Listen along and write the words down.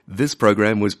This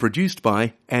program was produced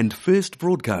by and first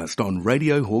broadcast on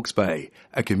Radio Hawke's Bay,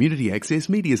 a community access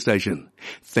media station.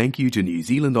 Thank you to New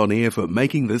Zealand On Air for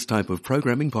making this type of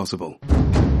programming possible.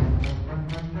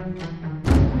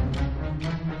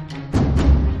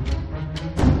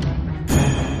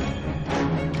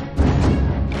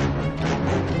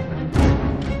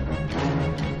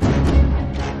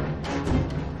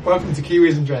 Welcome to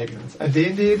Kiwis and Dragons, a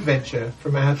D&D adventure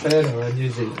from Aotearoa, New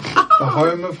Zealand, the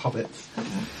home of hobbits.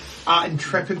 Our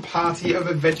intrepid party of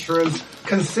adventurers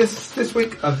consists this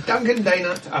week of Duncan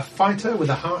Daynut, a fighter with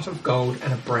a heart of gold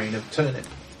and a brain of turnip.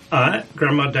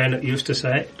 Grandma Daynut used to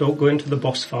say, don't go into the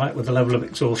boss fight with a level of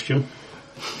exhaustion.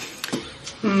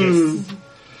 Yes.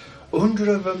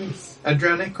 Undra Vermis, a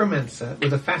drow necromancer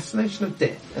with a fascination of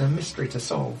death and a mystery to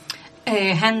solve.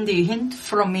 A handy hint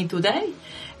from me today.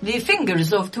 The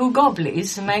fingers of two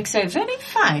goblins makes a very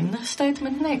fine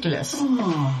statement necklace.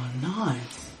 Oh,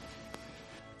 nice.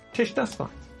 Tish Dustlight,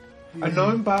 a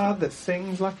gnome bard that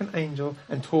sings like an angel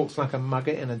and talks like a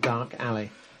mugger in a dark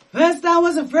alley. First I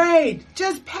was afraid,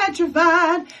 just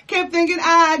petrified, kept thinking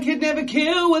I could never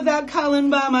kill without Colin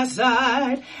by my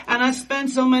side. And I spent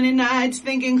so many nights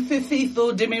thinking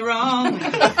Thithithel did me wrong, and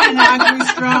I grew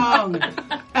strong.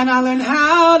 And I learned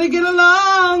how to get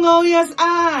along, oh yes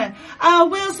I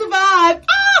will survive.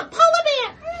 Polar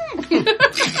bear!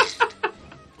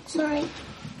 Sorry.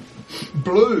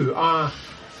 Blue,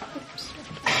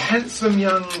 handsome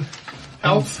young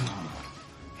elf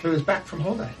who is back from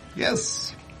holiday.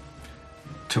 Yes.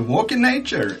 To walk in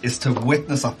nature is to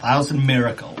witness 1,000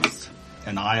 miracles,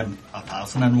 and I am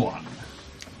 1,001.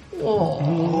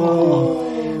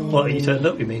 Oh. What, you turned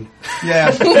up, you mean?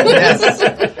 Yeah, yes.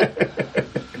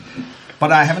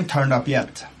 But I haven't turned up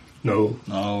yet. No.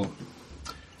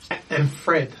 And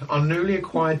Fred, our newly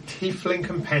acquired tiefling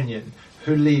companion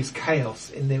who leaves chaos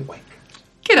in their wake.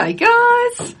 G'day,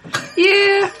 guys.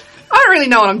 Yeah, I don't really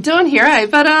know what I'm doing here,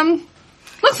 but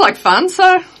looks like fun,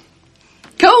 so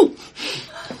cool.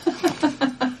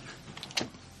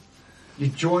 You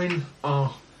join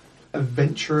our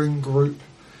adventuring group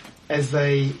as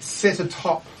they sit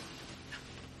atop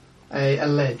a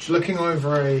ledge, looking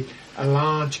over a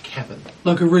large cavern.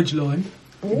 Like a ridgeline.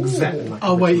 Exactly. Like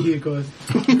I'll wait here, guys.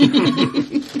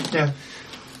 Now,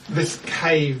 this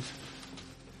cave,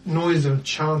 noise of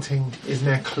chanting is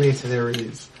now clear to their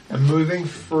ears. And moving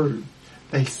through,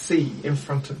 they see in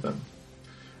front of them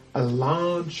a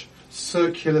large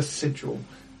circular sigil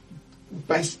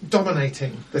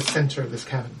dominating the centre of this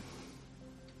cavern.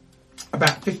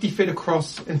 About 50 feet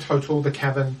across in total, the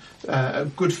cavern, a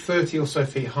good 30 or so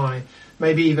feet high,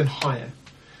 maybe even higher.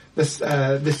 This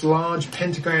large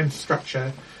pentagram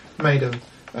structure made of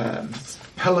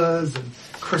pillars and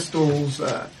crystals,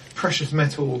 precious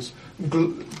metals,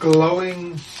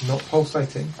 glowing, not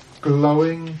pulsating,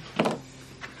 glowing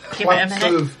clumps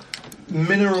of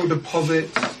mineral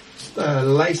deposits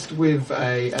laced with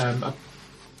a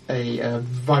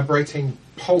vibrating,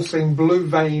 pulsing blue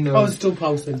vein of... Oh, it's still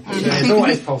pulsing. Yeah, it's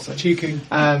always pulsing. Cheeking. See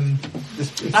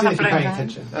if you're paying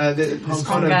attention.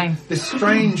 This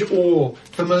strange awe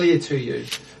familiar to you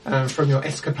from your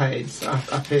escapades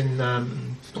up in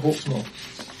Hawksmoor.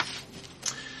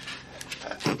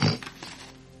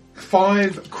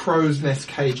 5 crow's nest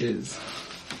cages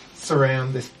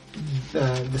surround this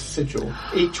sigil,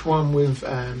 each one with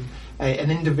an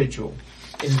individual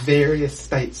in various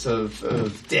states of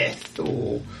death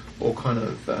or kind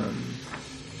of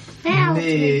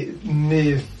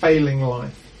near failing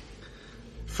life.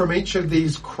 From each of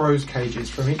these crow's cages,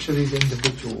 from each of these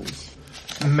individuals,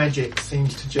 magic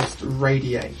seems to just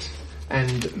radiate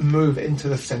and move into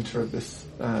the centre of this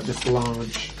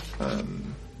large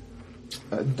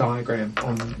diagram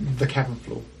on the cavern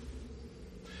floor.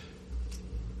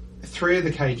 3 of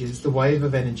the cages, the wave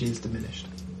of energy is diminished,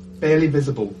 barely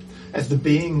visible, as the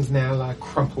beings now lie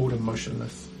crumpled and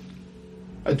motionless.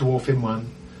 A dwarf in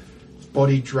one,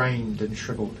 body drained and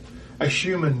shriveled. A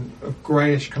human of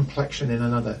greyish complexion in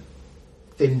another,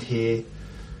 thinned hair.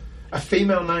 A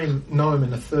female gnome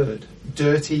in a third,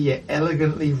 dirty yet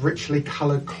elegantly, richly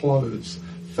coloured clothes,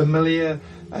 familiar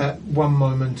at one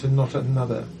moment and not at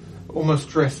another, almost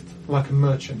dressed like a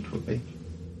merchant would be.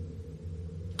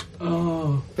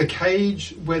 Oh. The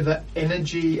cage where the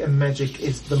energy and magic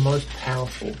is the most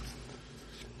powerful.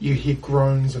 You hear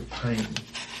groans of pain.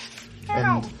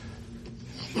 And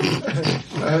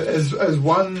as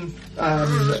one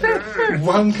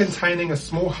containing a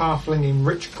small halfling in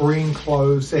rich green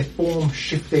clothes, their form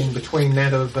shifting between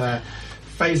that of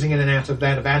phasing in and out of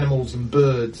that of animals and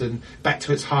birds and back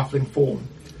to its halfling form.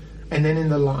 And then in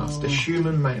the last, a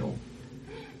human male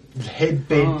head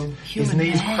bent, his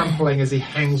knees crumpling as he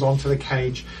hangs onto the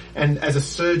cage, and as a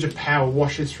surge of power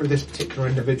washes through this particular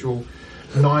individual,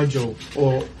 Nigel,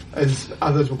 or as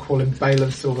others will call him, Balin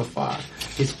Silverfire,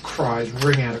 his cries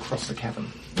ring out across the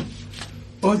cavern.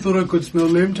 I thought I could smell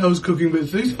lamb toes cooking,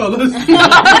 but these fellas...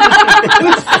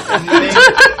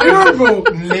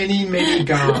 Many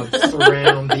guards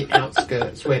surround the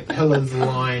outskirts where pillars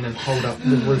line and hold up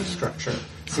the roof structure.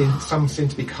 Some seem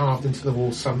to be carved into the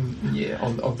wall, some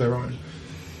of their own.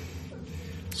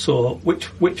 So,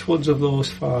 which ones of those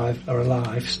 5 are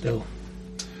alive still?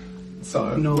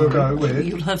 So we'll go with...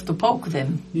 You'll have to poke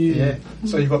them. Yeah.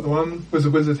 So you've got the one with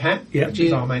the wizard hat, which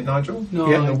is our mate Nigel.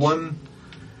 Yeah. The one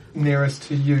nearest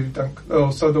to you, Duncan.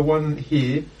 Oh, so the one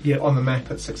here on the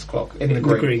map at 6 o'clock in the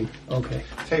green. Okay.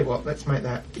 Tell you what, let's make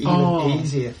that even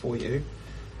easier for you.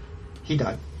 He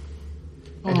died.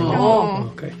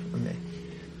 Okay.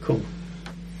 Cool.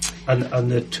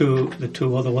 And the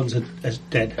two other ones are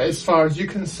dead. As far as you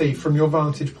can see from your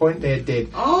vantage point, they're dead.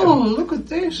 Oh, look at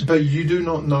this! But you do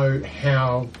not know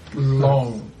how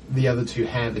long the other 2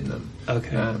 have in them.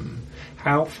 Okay.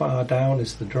 How far down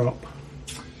is the drop?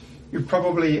 You're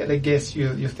probably, at a guess,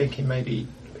 you're thinking maybe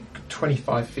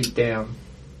 25 feet down.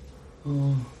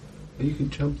 Oh, you can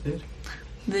jump that.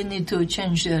 They need to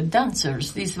change their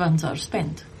dancers. These ones are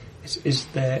spent. Is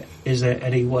there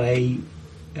any way?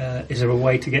 Is there a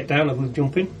way to get down other than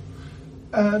jumping?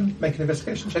 Make an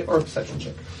investigation check or a perception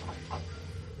check.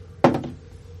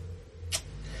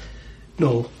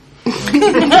 No.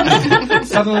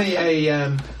 Suddenly,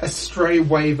 a stray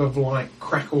wave of light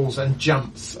crackles and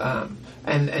jumps,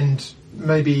 and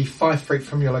maybe 5 feet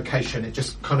from your location, it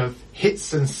just kind of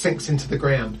hits and sinks into the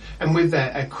ground. And with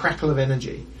that, a crackle of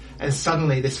energy. And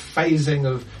suddenly this phasing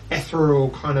of ethereal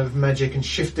kind of magic and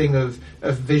shifting of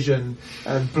vision,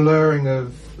 blurring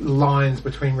of lines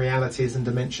between realities and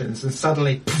dimensions. And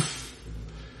suddenly, poof,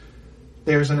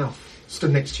 there is an elf stood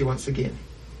next to you once again.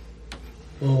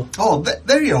 Oh,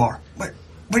 there you are.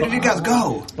 Where did you guys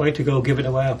go? Way to go giving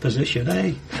away our position,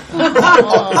 eh?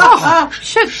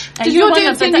 Shit. Did your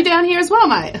dad send you down here as well,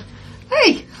 mate?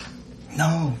 Hey.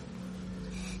 No.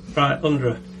 Right,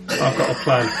 Undra, I've got a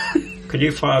plan. Can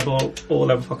you fireball all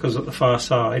them fuckers at the far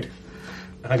side?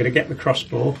 I'm going to get my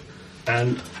crossbow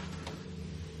and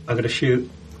I'm going to shoot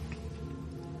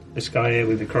this guy here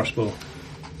with the crossbow.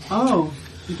 Oh,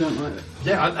 you don't like it?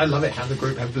 Yeah, I love it how the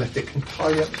group have left it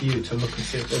entirely up to you to look and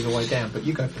see if there's a way down, but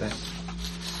you go for that.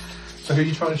 So who are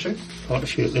you trying to shoot? I want to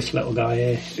shoot this little guy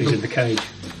here who's in the cage.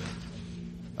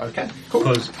 Okay, cool.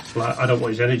 Because I don't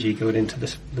want his energy going into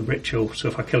the ritual, so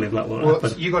if I kill him that won't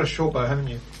happen. You got a short bow, haven't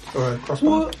you? Or a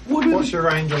crossbow? What's your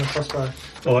range on a crossbow?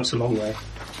 Oh, it's a long way.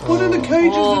 What are the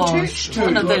cages attached to?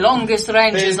 One of the longest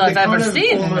ranges I've ever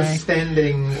seen. They're almost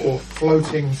standing or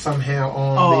floating somehow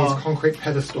on these concrete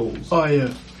pedestals. Oh,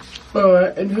 yeah.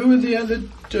 Alright, and who are the other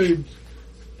two?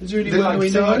 Is there anyone we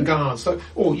know? Guards. So,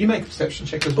 you make a perception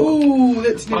check as well. Oh,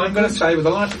 that's never I'm going to say, with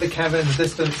the light of the cavern,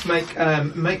 distance, make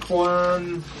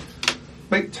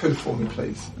 2 for me,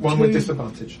 please. One with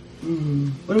disadvantage.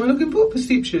 What am I looking for?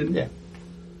 Perception? Yeah.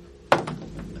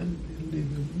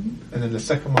 And then the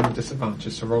second one with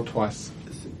disadvantage, so roll twice.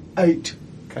 8.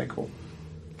 Okay, cool.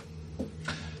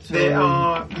 There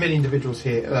are many individuals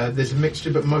here. There's a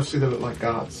mixture, but mostly they look like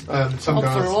guards. Some Not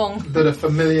guards for long. that are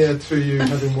familiar to you,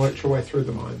 having worked your way through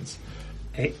the mines.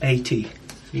 80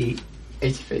 feet.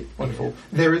 80 feet, wonderful.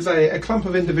 There is a clump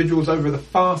of individuals over the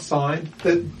far side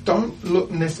that don't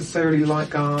look necessarily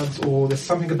like guards, or there's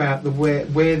something about the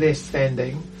where they're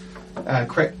standing,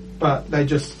 correct, but they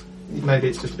just, maybe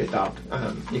it's just a bit dark.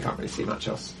 You can't really see much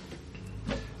else.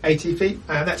 80 feet,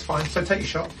 that's fine, so take your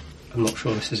shot. I'm not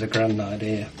sure this is a grand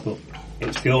idea, but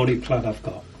it's the only plan I've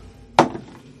got.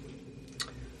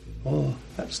 Oh,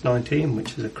 that's 19,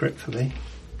 which is a crit for me.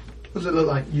 What does it look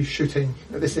like, you shooting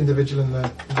at this individual in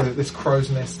this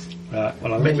crow's nest? Right,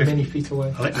 well, many feet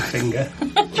away. I let my finger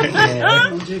check the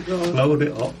air, load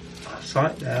it up,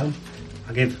 sight down.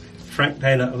 I give Frank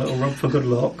Dana a little rub for good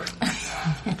luck.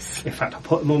 In fact, I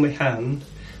put him on my hand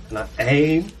and I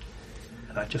aim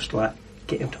and I just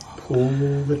get him to pull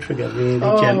the trigger really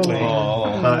gently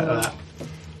like that.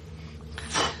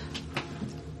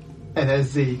 And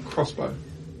as the crossbow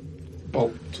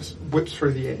bolt just whips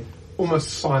through the air,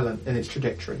 almost silent in its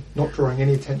trajectory, not drawing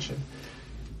any attention,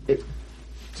 it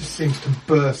just seems to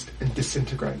burst and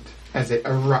disintegrate as it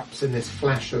erupts in this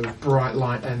flash of bright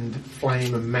light and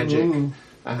flame and magic.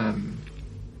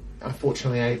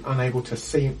 Unfortunately, unable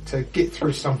to get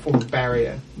through some form of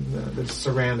barrier that's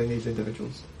surrounding these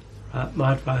individuals.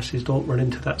 My advice is don't run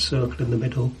into that circle in the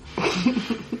middle.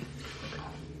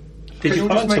 Did you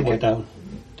find some way down?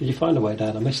 Did you find a way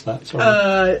down? I missed that.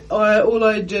 Sorry. All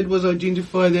I did was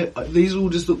identify that these all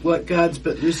just look like guards,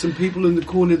 but there's some people in the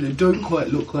corner that don't quite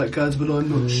look like guards, but I'm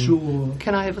not sure.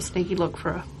 Can I have a sneaky look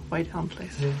for a way down,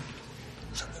 please? Yeah.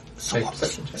 So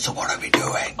what are we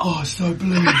doing? Oh, so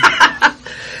blue.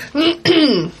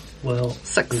 Well,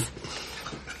 6.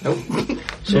 Nope.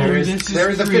 So there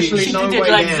is officially She no did way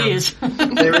it like down. this.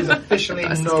 There is officially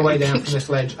no way down from this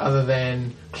ledge other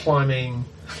than climbing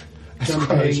as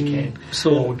high as you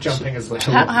can. Or jumping as well.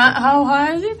 How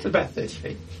high is it? It's about 30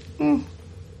 feet.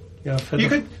 yeah, You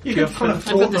could kind of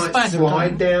Fortnite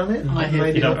slide down it and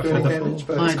maybe You don't not do have any feather damage,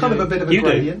 fall. but it's I kind of do. a bit of a You do?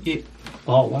 gradient. Yeah.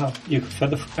 Oh wow! You could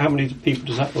feather. How many people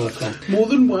does that work on? More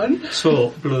than one? So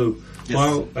Blue. Yes.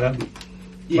 While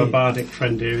Yeah. my bardic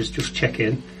friend here is just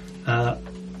checking.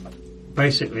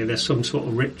 Basically, there's some sort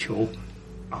of ritual.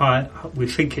 We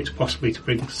think it's possibly to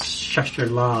bring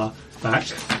Shashla back.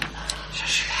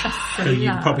 Who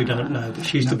you probably don't know, but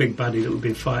she's the big baddie that we've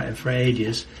been fighting for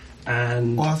ages.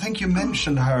 And Well, I think you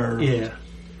mentioned her. yeah,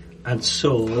 and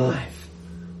so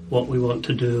what we want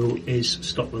to do is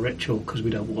stop the ritual because we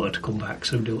don't want her to come back.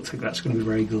 So we don't think that's going to be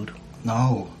very good.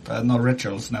 No, no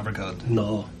rituals, never good.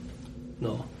 No.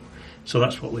 So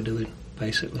that's what we're doing,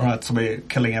 basically. Right, so we're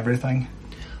killing everything.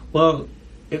 Well,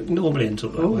 it normally ends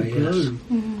up that way, yes.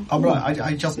 Oh, right,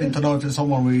 I just need to know if there's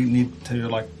someone we need to,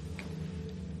 like,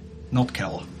 not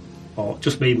kill. Or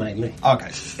just me mainly.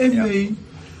 Okay. And yeah. me.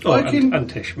 Oh, I can- and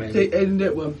Tish mainly. And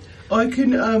that one. I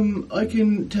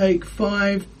can take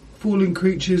 5 falling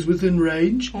creatures within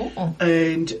range,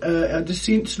 and our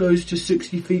descent slows to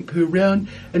 60 feet per round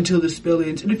until the spell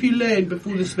ends. And if you land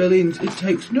before the spell ends, it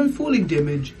takes no falling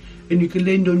damage, and you can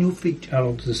land on your feet. How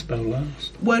long does the spell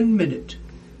last? 1 minute.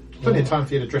 Plenty of time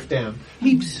for you to drift down.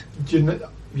 Heaps. You're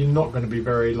not going to be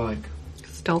very,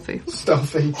 Stealthy.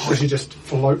 stealthy because you just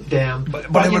float down. But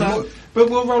it you would know, look, but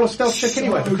we'll roll a stealth check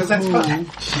anyway because that's fun.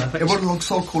 it would look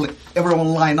so cool if everyone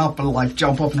line up and, like,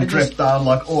 jump up and drift down,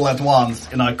 like, all at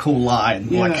once in a cool line,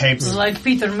 like capes. Like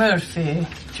Peter Murphy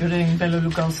during Bela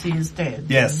Lugosi is dead.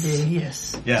 Yes.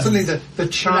 Yes. Yes. Suddenly the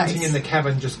chanting Nice. in the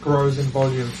cavern just grows in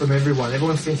volume from everyone.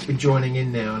 Everyone seems to be joining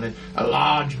in now, and a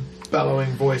large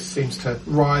bellowing voice seems to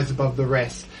rise above the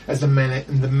rest as the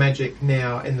magic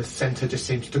now in the centre just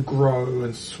seems to grow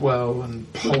and swell and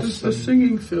What pulse. does the And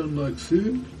singing sound like,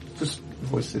 sir? just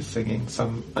voices singing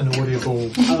some inaudible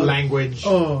language.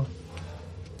 Oh,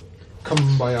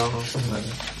 Kumbaya or something like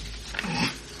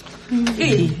that.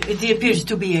 Hey, it appears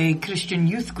to be a Christian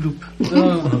youth group.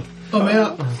 I'm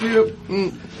out.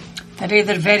 Yep. They're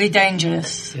either very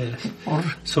dangerous Yes. or...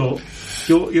 So,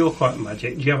 you're quite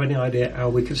magic. Do you have any idea how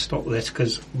we could stop this?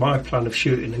 Because my plan of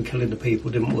shooting and killing the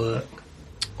people didn't work.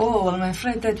 Oh, well, I'm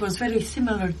afraid that was very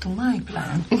similar to my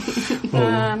plan.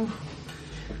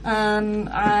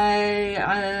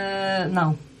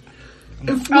 No.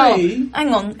 If Oh, we...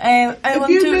 hang on. I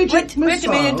want you to magic wait a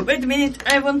missile- minute.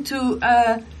 I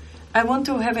want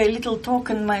to have a little talk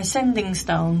in my sending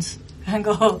stones and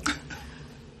go.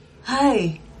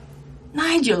 Hi,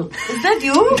 Nigel. Is that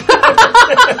you?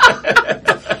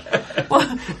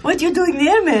 what are you doing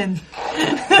there, man?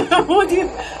 what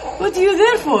are you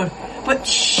there for? But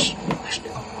shh.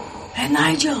 Hey,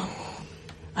 Nigel.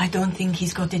 I don't think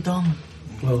he's got it on.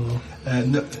 Oh.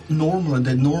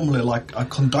 Normally like a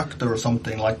conductor or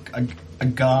something, like a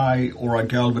guy or a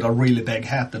girl with a really big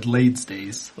hat that leads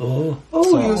these. Oh.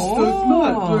 Oh, you're so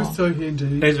smart. You're so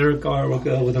handy. Is there a guy or a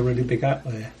girl with a really big hat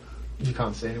there? You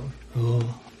can't see anyone.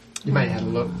 Oh. You may have a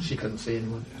look. She couldn't see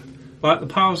anyone. Like the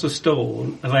piles of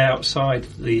stone, are they outside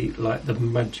the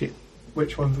magic?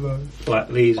 Which ones are those? Like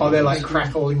these? Oh, they're ones? like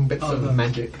crackling bits of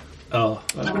magic. Oh,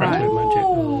 that's crackling magic.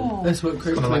 Oh. That's what Kind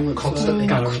of crippling like looks constantly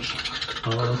like. going.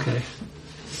 Oh, okay.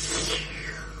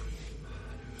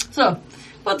 So,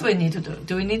 what do we need to do?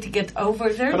 Do we need to get over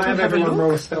there Can to I have have a everyone look?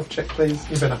 roll a stealth check, please?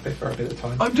 You've been up here for a bit of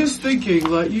time. I'm just thinking,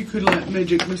 like, you could, like,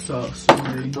 magic missile.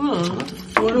 Sorry.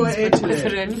 What do I add to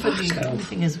that?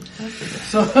 Anything is.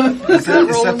 So, Is that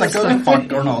a good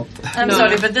fuck or not? I'm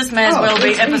sorry, but this may as well be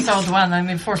it's episode 1. I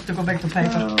mean, forced to go back to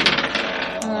paper.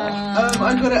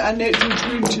 I got a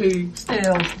natural 20.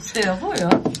 Still. Oh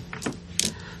yeah.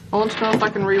 I want to know if I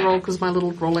can re-roll because my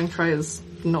little rolling tray is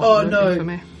not Oh, working no. for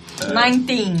me.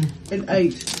 19. An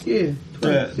 8. Yeah.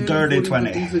 Dirty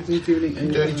 20. 15, 16, 17,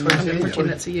 18, Dirty 20. I reckon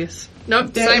that's a yes.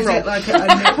 Nope, That same is roll. it, like a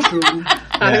natural.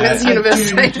 I think that's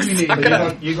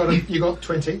university. You got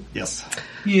 20. Yes.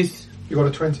 Yes. You got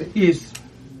a 20. Yes.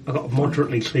 I got a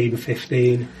moderately clean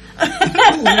 15.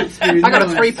 I got a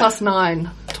 3 plus 9,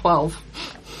 12.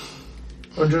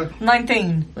 Andrea?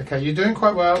 19. Okay, you're doing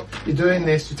quite well. You're doing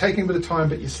this. You're taking a bit of time,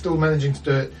 but you're still managing to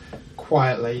do it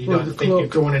quietly. You don't think you've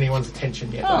drawn anyone's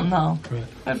attention yet. Oh no,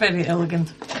 we're very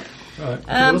elegant. Right.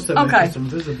 Okay,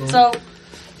 so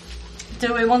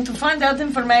do we want to find out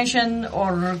information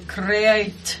or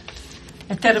create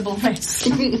a terrible mess?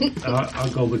 I'll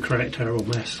go with create a terrible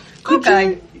mess.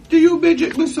 Okay. Do your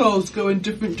magic missiles go in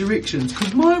different directions?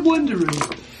 Because my wonder is,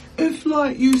 if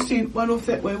like you sent one off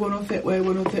that way, one off that way,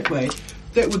 one off that way,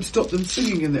 that would stop them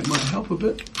singing and that might help a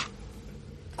bit.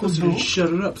 Possibly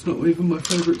Shut It Up's not even my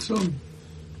favourite song.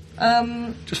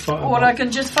 Just fireball. Or I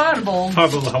can just fireball.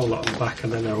 Fireball the whole lot on the back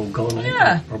and then they're all gone,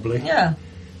 probably. Yeah.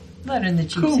 They're in the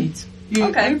cheap seats. Yeah,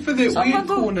 okay. aim for that weird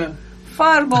corner.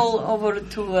 Fireball over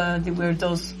to the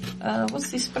weirdos. What's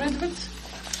the spread width?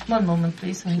 1 moment,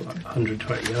 please.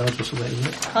 120 yards or something, isn't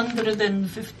it?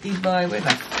 150 by... Wait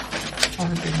back.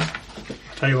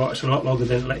 Tell you what, it's a lot longer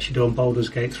than it lets you do on Baldur's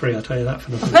Gate 3, I'll tell you that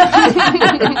for nothing.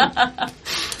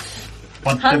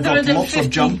 But they've got lots of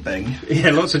jumping.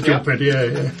 Yeah, lots of jumping,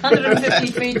 yeah. 150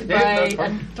 feet by a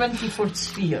 20-foot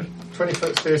sphere.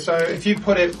 20-foot sphere. So if you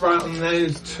put it right on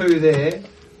those two there,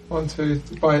 1, 2,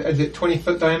 by, is it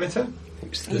 20-foot diameter?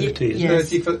 It's 30, yes.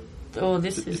 30 foot. Oh,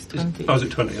 this is 20. Oh, is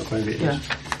it 20? Maybe it is.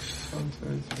 1,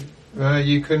 2, 3.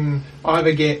 You can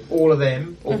either get all of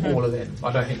them or all of them.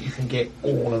 I don't think you can get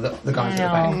all of the guys at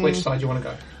the back. Which side do you want to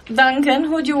go? Duncan,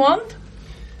 who do you want?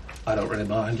 I don't really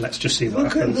mind. Let's just see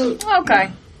what happens.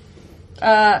 Okay.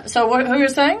 So who you're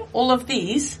saying? All of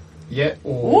these? Yeah.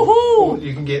 Or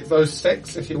you can get those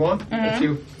 6 if you want. If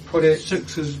you put it...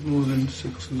 6 is more than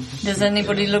 6. Does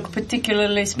anybody look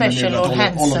particularly special or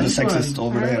handsome? All of the 6s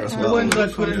over there as well. The ones I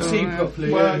couldn't see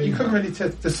properly. Well, you couldn't really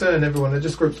discern everyone. They're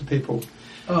just groups of people.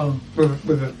 Oh.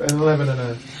 With an 11 and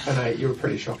an 8, you were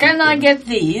pretty shocked. Can I get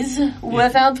these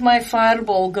without my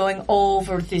fireball going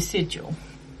over the sigil?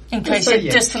 In case it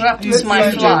disrupts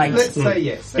my flight. Let's say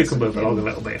yes. You can move along a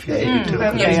little bit if you need to.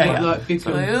 Yeah.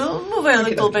 So we'll move a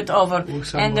little bit over.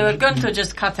 And we're going to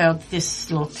just cut out this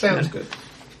slot. Sounds good.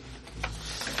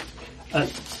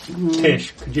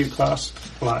 Tish, could you cast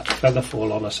like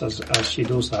Featherfall on us as she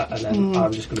does that, and then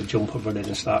I'm just going to jump over it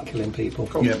and start killing people.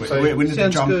 Cool. Yeah, but we need to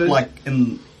jump like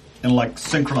in like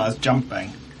synchronized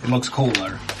jumping. It looks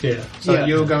cooler. Yeah. So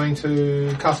you're going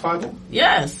to cast Fireball?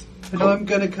 Yes. And I'm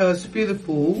going to cast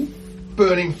Featherfall.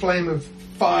 Burning flame of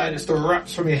fire just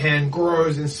erupts from your hand,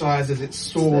 grows in size as it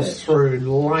soars through,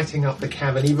 lighting up the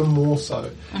cavern even more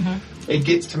so. It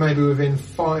gets to maybe within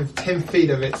 5-10 feet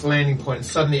of its landing point, and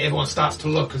suddenly everyone starts to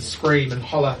look and scream and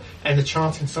holler, and the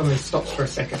chanting suddenly stops for a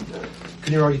second.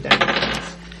 Can you roll your damage?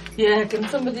 Yeah, can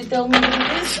somebody tell me what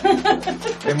it is?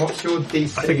 Then what's your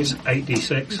DC? I think it's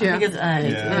 8d6. Yeah. Because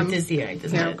it is the 8,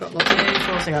 isn't it? I've got lots of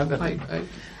I've got 8.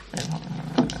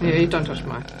 Yeah, you don't touch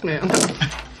mine. Yeah.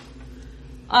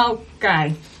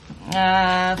 Okay.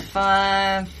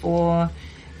 5, 4,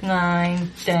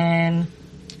 9, 10,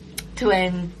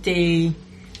 20,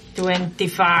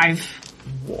 25.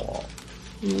 What?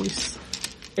 Nice.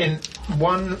 In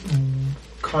one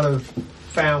kind of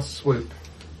foul swoop,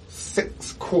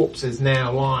 6 corpses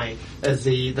now lie as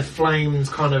the flames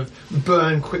kind of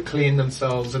burn quickly in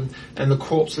themselves, and the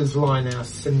corpses lie now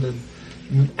cindered,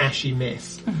 ashy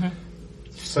mess.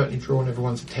 You've certainly drawn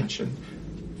everyone's attention.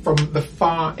 From the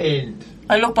far end,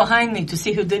 I look behind me to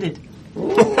see who did it.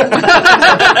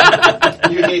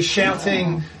 you hear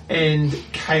shouting and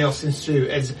chaos ensue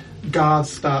as guards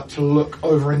start to look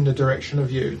over in the direction of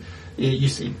you. You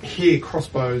hear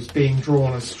crossbows being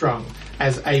drawn and strung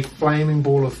as a flaming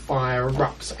ball of fire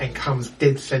erupts and comes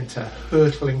dead centre,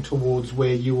 hurtling towards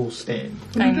where you all stand.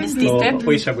 I missed the step.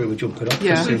 We said we were jumping off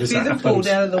as soon as that happens.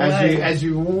 Out of the way. As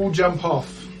you all jump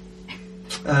off,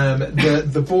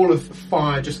 the ball of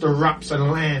fire just erupts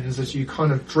and lands as you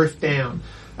kind of drift down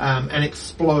and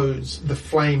explodes, the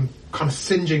flame kind of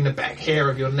singeing the back hair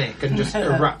of your neck, and just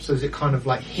erupts as it kind of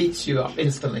like heats you up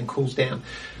instantly and cools down.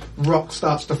 Rock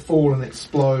starts to fall and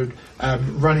explode,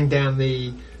 running down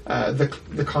the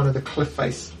kind of the cliff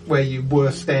face where you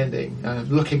were standing.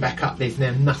 Looking back up, there's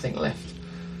now nothing left.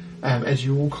 As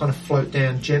you all kind of float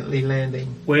down, gently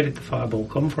landing. Where did the fireball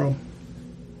come from?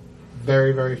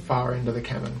 Very, very far into the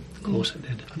cavern. Of course it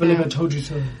did. I believe I told you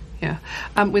so. Yeah.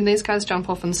 When these guys jump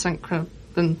off in synchro,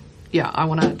 then I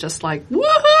want to just like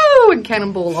woohoo and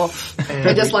cannonball off. And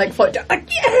they just like float down like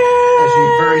as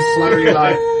you very slowly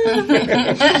like.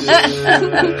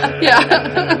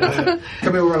 yeah.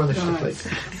 Can we all roll on this ship, please?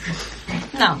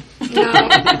 No.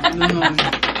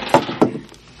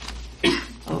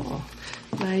 Oh.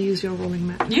 May I use your rolling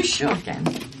map? You sure can.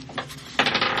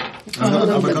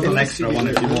 I've got an extra one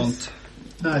if you want.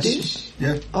 Nice.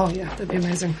 Yeah. Oh yeah, that'd be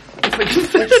amazing. If damage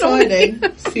inflicted on me.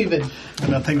 7.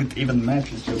 And I think it even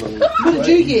matches your little... What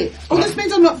did you get? Oh, this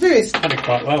means I'm not first. I did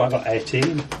quite well. I got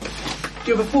 18.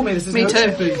 You're before me. This is Me how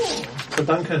it too. should be. So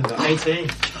Duncan got 18.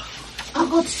 I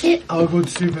got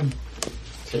 7.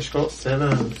 Tish got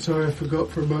 7. Sorry, I forgot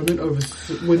for a moment. I was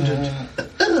winded.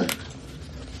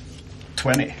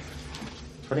 20.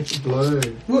 20 for Blue.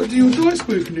 What, do your dice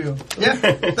work now? Yeah,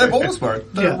 they've always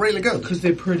worked. They're Yeah. really good. Because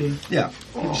they're pretty. Yeah,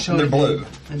 Shiny. they're blue.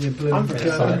 And they're blue. I'm very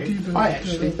Yeah. sorry. I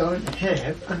actually don't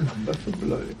have a number for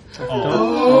Blue.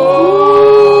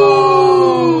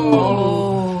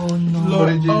 Oh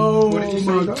no. What did you say?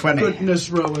 my 20. goodness,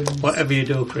 Rowan. Whatever you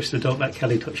do, Krista, don't let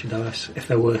Kelly touch your dice if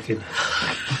they're working.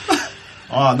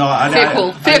 Oh, no, I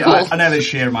never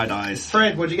share my dice.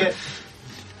 Fred, what'd you get?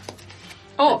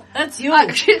 Oh, That's you.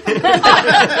 shit. Oh,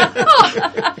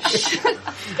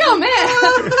 man.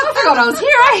 I forgot I was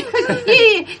here,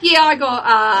 Yeah, I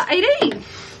got 18.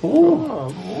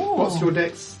 What's your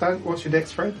dex, What's your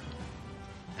dex, Fred?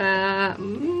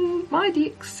 My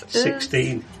dex is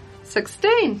 16.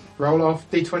 16. Roll off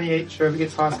D20 each. Whoever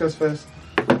gets highest goes first.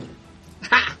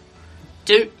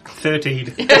 Dude.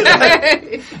 13.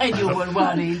 And you were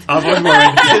worried. I was worried. I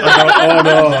thought, oh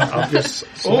no, I've just...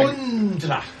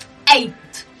 Undra. 8.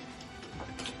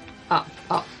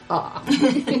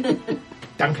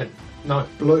 Duncan. No,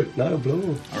 Blue. No,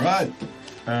 blue. All right.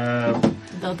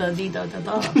 Da da dee da da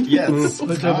da. Yes,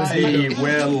 I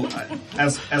will.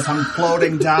 As I'm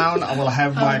floating down, I will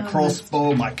have my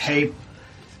crossbow, my cape,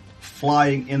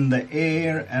 flying in the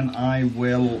air, and I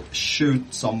will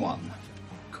shoot someone.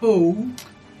 Cool.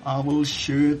 I will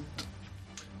shoot.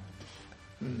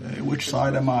 Which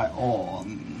side am I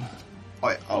on?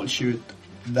 I'll shoot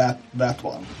that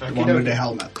one, the one with the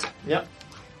helmet. Yep.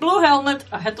 Blue helmet.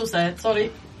 I had to say it.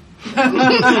 Sorry. You're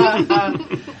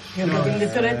moving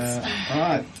the turrets. All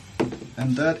right,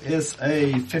 and that is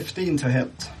a 15 to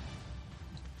hit.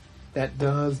 That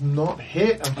does not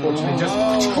hit, unfortunately. Just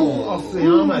off the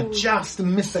armor, just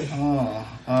missing.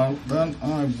 Then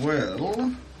I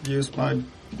will use my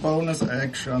bonus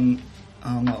action.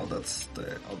 Oh no, that's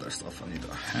the other stuff I need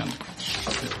to hand.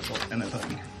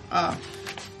 Anything.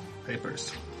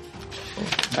 Papers.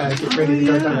 Get ready to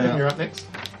go, Duncan. You're up next.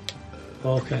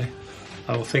 Okay.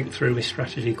 I will think through my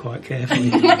strategy quite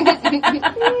carefully.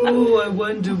 Oh, I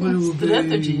wonder what it will be.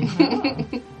 Strategy.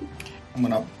 I'm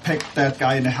gonna pick that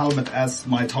guy in the helmet as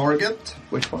my target.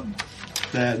 Which one?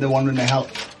 The one in the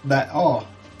helmet. That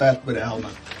with the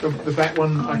helmet. The back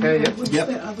one. Okay. Yep. What's Yep.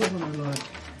 that other one I like?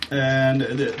 And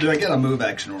do I get a move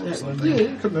action or something? Yeah,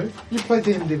 you could move. You played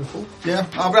D&D before. Yeah.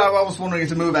 I was wondering if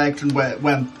the move action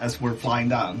went as we're flying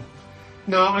down.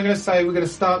 No, I'm going to say we're going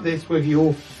to start this with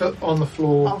your foot on the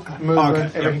floor, Okay.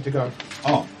 movement, Okay, everything yep. to go.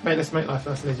 Oh, Let's make life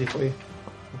nice and easy for you.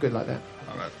 I'm good like that.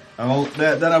 all right.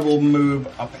 Then I will move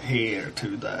up here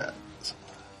to that.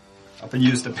 Up and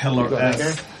use the pillar You got that,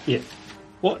 as... Gary? Yeah.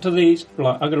 What do these...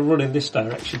 Like, I'm going to run in this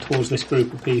direction towards this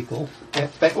group of people. Yeah,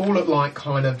 they all look like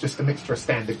kind of just a mixture of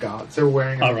standard guards. They're all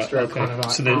wearing a All right, mixture of okay. kind of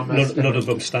like So armor. none of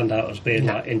them stand out as being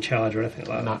No. like in charge or anything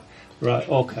like No. that. Right,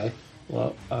 okay.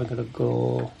 Well, I'm going to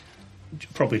go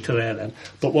probably to there then.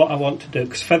 But what I want to do,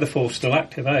 because Featherfall's still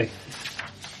active, eh?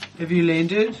 Have you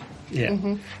landed?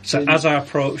 Yeah. So as I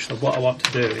approach them, what I want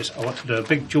to do is I want to do a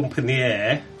big jump in the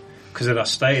air, because then I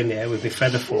stay in the air with my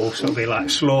Featherfall, so it'll be like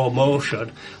slow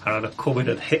motion, and I'd come in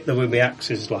and hit them with my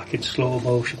axes like in slow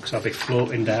motion, because I'll be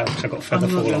floating down, because I've got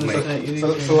Featherfall on me.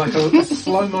 So like a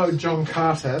slow-mo John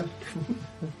Carter,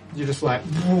 you're just like,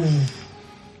 boom,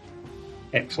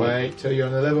 Excellent. wait till you're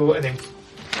on the level, and then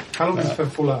how long does the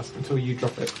full last until you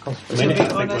drop it? A To minute, be I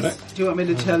think, wasn't honest, it? do you want me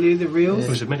to tell you the rules? It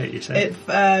was a minute, you said. If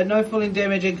no falling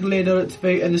damage and can land on its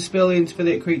feet, and the spell ends for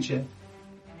that creature.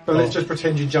 But let's just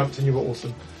pretend you jumped and you were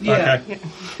awesome. Yeah. Okay.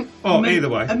 Oh, either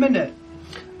way. A minute.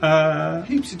 Uh,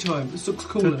 Heaps of time. This looks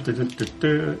cooler.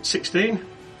 16.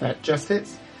 That just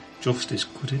hits. Just is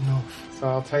good enough. So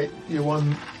I'll take your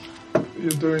one. You're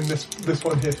doing this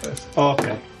one here first.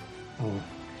 Okay.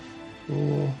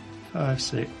 4, 5,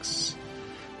 6,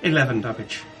 11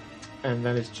 damage. And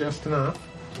that is just enough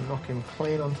to knock him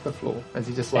clean onto the floor as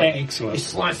he just like Excellent. he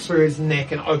slides through his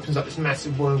neck and opens up this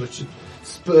massive wound which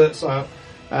spurts out,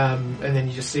 and then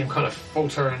you just see him kind of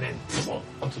falter and then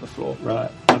onto the floor.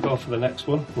 Right, I'll go for the next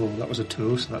one. Oh, that was a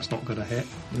 2, so that's not going to hit.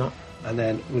 No. And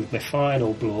then with my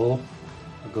final blow,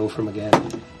 I'll go for him again.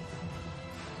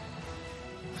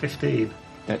 15.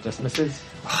 That just misses.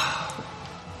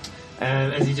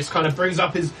 And as he just kind of brings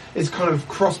up his kind of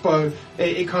crossbow,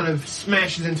 it kind of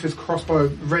smashes into his crossbow,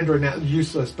 rendering that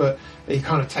useless, but he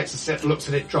kind of takes a step, looks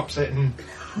at it, drops it, and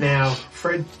now,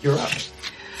 Fred, you're up.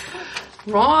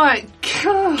 Right.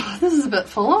 This is a bit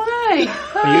full on, eh?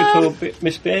 Are you two a bit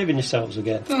misbehaving yourselves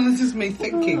again? No, this is me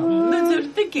thinking. That's her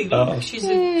thinking. She's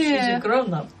a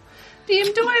grown-up.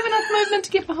 DM, do I have enough movement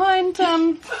to get behind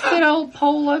that old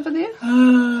pole over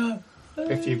there?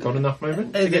 If you've got enough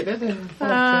movement to get there, then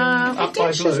up by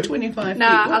Dash blue. is 25 feet.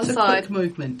 Nah, What's other a side. quick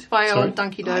movement? By Sorry? old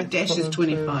Donkey My Do. dash is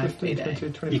 25 feet.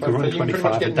 25 You can run feet. pretty much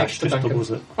 25 get and next dash to just Duncan.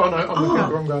 doubles it. Oh no, I'm looking at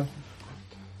the wrong guy.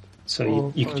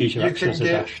 So you could use your You action can as a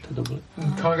get- dash to double it.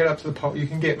 Can't get up to the pole. You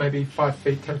can get maybe 5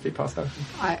 feet, 10 feet past Duncan.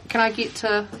 Can I get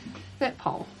to that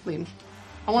pole then?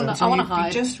 I want to So if you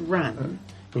hide. just run,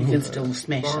 you can still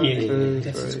smash One, something. Yeah.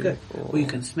 This is 3, good. 4. Or you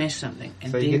can smash something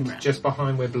and So you then get run. just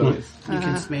behind where blue is. You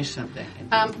can smash something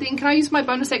and Then can I use my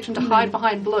bonus action to hide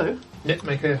behind blue? Yep,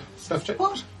 make a stealth check.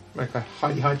 What? Make a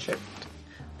hide check.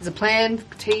 There's a plan,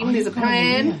 team. Oh, there's a you've got it,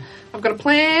 plan. yeah. I've got a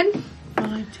plan.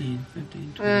 5, 10,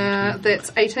 15, 20,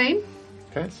 That's 18.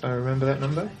 Okay, so remember that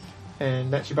number.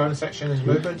 And that's your bonus action and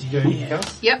your movement. Do you do anything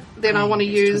else? Yep. Then I want to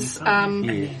use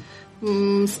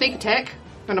sneak attack.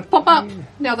 I'm going to pop up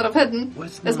now that I've hidden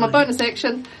What's as my mine? bonus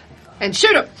action and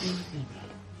shoot him.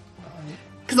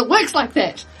 Because it works like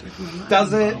that.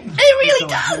 Does it? It really So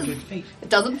does. 100 feet. It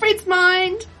doesn't Fred's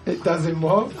mind. It does in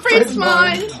what? Fred's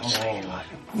mind.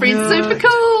 Fred's super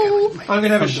cool. I'm going to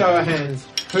have a show of hands.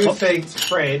 Who thinks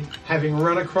Fred, having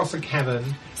run across a cavern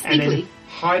and then Sneakily.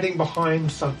 hiding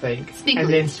behind something Sneakily. and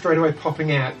then straight away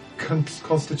popping out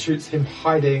constitutes him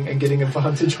hiding and getting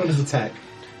advantage on his attack?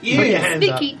 Put your hands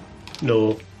Sneaky.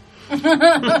 No. Can't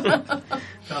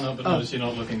help but notice you're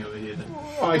not looking over here then.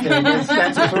 up. Okay,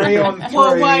 that's 3 on 3.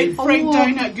 Well, wait, Frank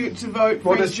Donut gets a vote.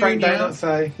 What Frank does Frank Jr. Donut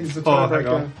say? He's the Oh, hang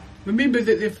tiebreaker. on. Remember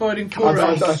that they're fighting for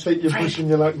I us. think you're pushing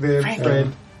your luck there,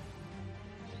 Fred.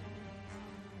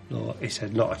 No, he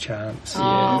said not a chance.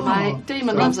 Oh, mate.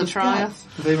 Demon loves a trier.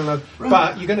 Demon love.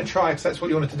 But you're going to try because that's what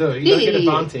you wanted to do. You don't get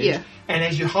advantage. Yeah. And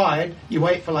as you hide, you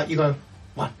wait for you go,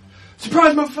 what?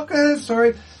 Surprise, motherfucker!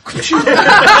 Sorry. Pew,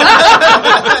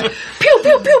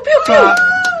 pew, pew, pew, pew. But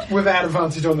without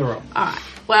advantage on the roll. Alright.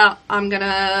 Well, I'm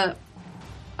gonna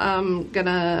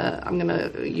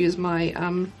use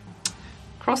my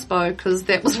crossbow because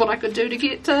that was what I could do to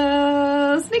get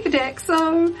sneak attack.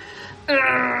 So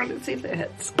let's see if that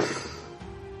hits.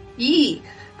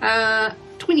 Yeah,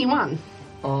 21.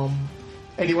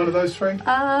 Any one of those 3?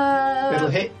 It'll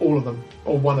hit all of them,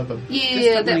 or one of them.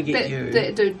 Yeah, not gonna that get you.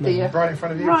 dude there, Right in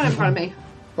front of you? right in front of me.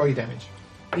 Roll your damage.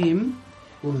 Them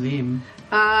or them?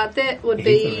 That would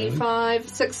be 5,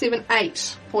 6, 7,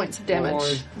 8 points of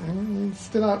damage.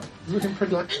 Still up. Looking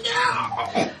pretty well,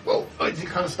 as it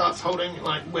kind of starts holding,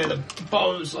 where the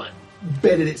bow's,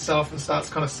 bedded itself and starts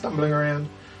kind of stumbling around.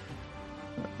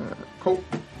 Cool.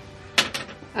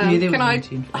 Yeah, they Can were I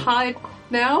 19. hide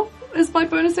now as my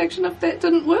bonus action if that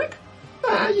didn't work?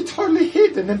 You totally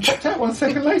hid and then popped out 1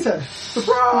 second later.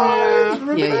 Surprise!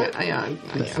 Remember that? Yeah.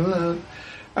 Lesson learned.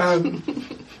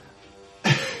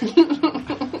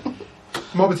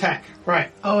 Mob attack.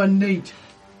 Right. Oh, neat.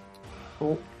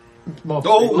 Mob.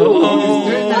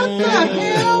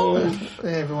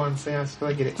 Everyone see how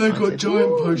they get They've excited. got giant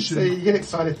potions. So you get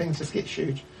excited, things just get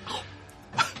huge.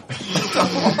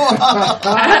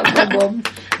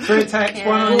 3 attacks, 1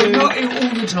 on Well, you. not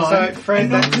all the time. So, Fred,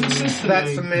 and not that's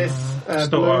consistently. a miss. It's not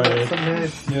Blue, worried. that's a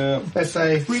miss. Yeah. Let's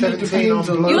say Really 17 on depends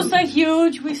on blue. You say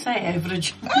huge, we say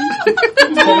average.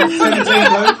 17 blue.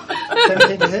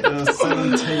 17 to hit.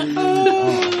 17.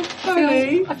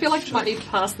 I feel like you might need to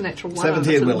pass the natural one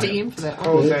 17 to the will DM for that one.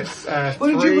 Oh, that's What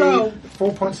did you roll?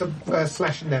 4 points of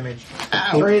slashing damage.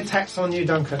 3 attacks on you,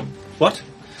 Duncan. What?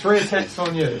 3 attacks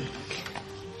on you.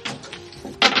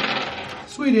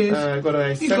 Sweeties, Got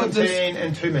a You got 17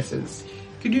 and 2 misses.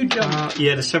 can you jump?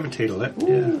 Yeah, the 17 will hit.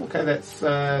 Ooh, okay, that's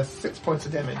 6 points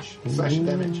of damage. Slashing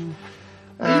damage.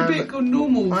 Are you back on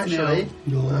normal Actually,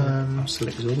 No, I'm still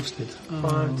exhausted. 5,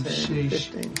 10, sheesh.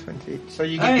 15, 20. So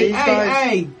you get Hey, these hey, guys.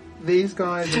 hey! These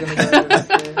guys are going to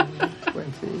go 10,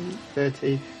 20,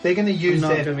 30. They're going to use not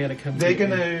their... gonna be able to come They're to you.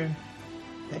 going to...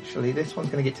 Actually, this one's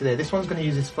going to get to there. This one's going to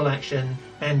use his full action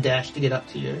and dash to get up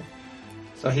to you.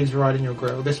 So he's right in your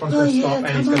grill. This one's going to stop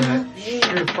and he's going to shoot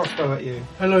a crossbow at you.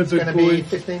 Hello, It's going big to boy. be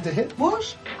 15 to hit.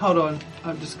 What? Hold on,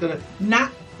 I'm just gonna... Nah,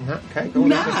 No, okay, go on.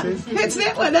 nah, that's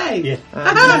that one, eh? Yeah.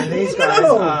 And these guys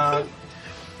No. are...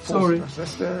 Sorry. Force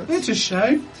resistance. That's a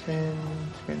shame. 10,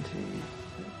 20...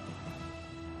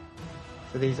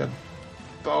 So these are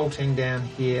bolting down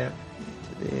here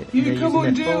to there. You They're come using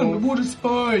on their down, full- the water's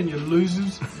fine, you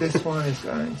losers. This one is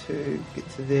going to get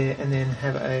to there and then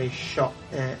have a shot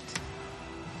at...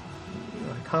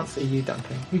 I can't see you,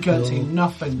 Duncan. You can't see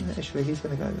nothing Actually, he's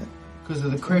going to go there. because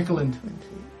of the crackling. 20,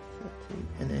 30,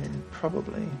 and then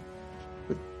probably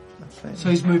with So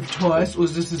he's moved twice, or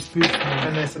is this his first time?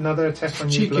 And there's another attack on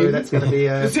you, Chicken. Blue. That's going to be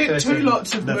a Is it 13. 2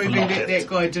 lots of moving that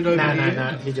guy did over No, here?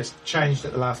 no. He just changed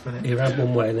at the last minute. He ran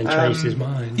one way and then changed his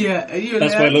mind. Yeah, are you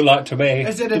That's allowed? what it looked like to me.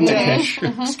 Is it a dash?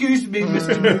 Excuse me,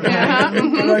 Mr.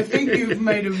 McMahon, but I think you've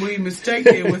made a wee mistake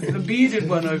here with the bearded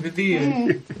one over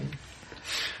there.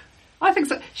 I think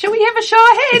so. Shall we have a show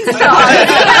of hands time?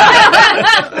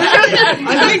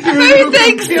 I think you're a Who little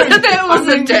thinks confused. that was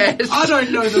I mean, a dash? I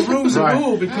don't know the rules Right. at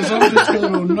all because I'm just a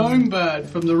little gnome bird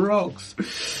from the rocks.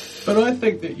 But I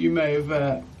think that you may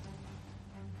have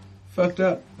fucked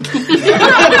up.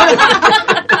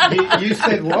 You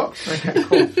said what? Okay,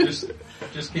 cool.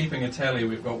 Just keeping a tally,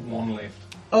 we've got 1 left.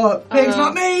 Oh, thanks,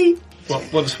 not me.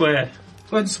 One swear.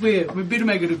 One swear. We better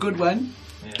make it a good one.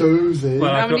 Doozy.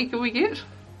 Well, How I many can we get?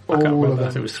 can't All remember of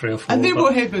if them. it was 3 or 4. And then but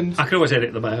what happens? I can always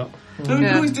edit them out. Don't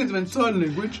Yeah. always do them in sign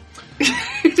language.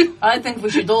 I think we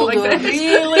should all Like do a that.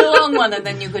 really long one, and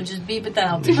then you could just beep it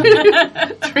out. 3,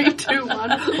 2,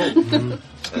 1.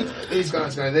 These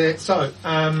guys go there. So,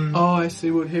 Oh, I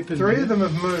see what happened. 3 of them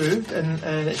have moved, and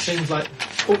it seems like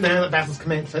now that battle's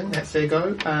commencing, that's their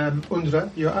go. Undra,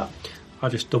 you're up. I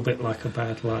just dub it like a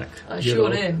bad, like... I you sure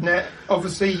know, am. Now,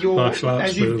 obviously, Martial arts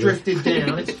as you've movie. drifted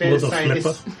down, it's fair to Mother say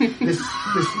this,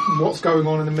 what's going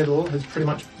on in the middle is pretty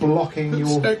much blocking your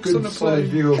Snakes on good a solid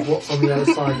plane. view of what's on the other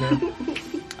side now.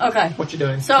 Okay. What you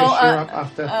doing? So, Fish, you're up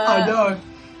after. I know.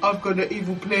 I've got an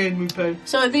evil plan with me.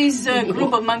 So these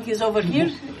group of monkeys over here.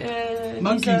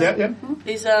 Monkeys?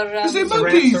 These are Is it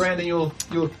monkeys? Surrounding your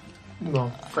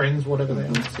friends, whatever they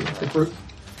are, the group.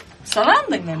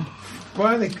 surrounding them.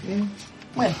 Well,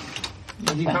 Where?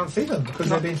 you can't see them because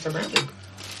they're being surrounded.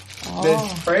 Oh.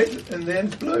 There's Fred and then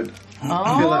Blue.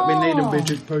 I feel like we need a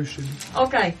magic potion.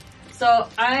 Okay, so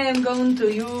I am going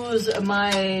to use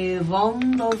my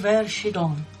Wand of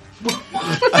Vershidon,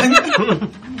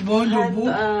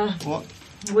 What?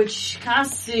 which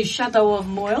casts a shadow of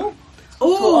Moil to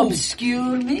Oh,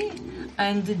 obscure me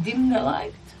and dim the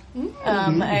light,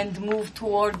 and move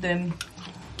toward them,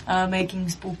 making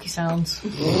spooky sounds. Do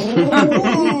you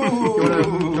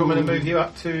want me to move you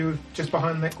up to just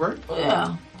behind that group?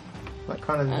 Yeah, Like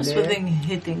kind of that's there? within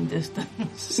hitting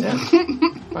distance. Yeah.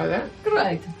 Like that?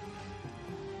 Great.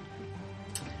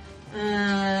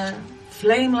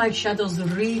 Flame-like shadows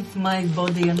wreath my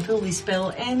body until the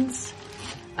spell ends.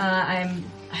 I'm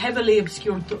heavily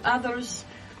obscured to others.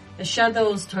 The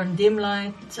shadows turn dim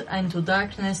light into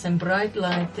darkness and bright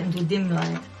light into dim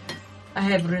light. I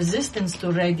have resistance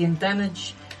to radiant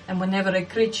damage, and whenever a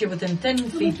creature within 10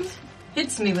 feet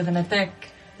hits me with an attack,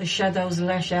 the shadows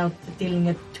lash out, dealing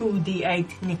a 2d8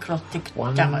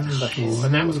 necrotic damage. Wonderful.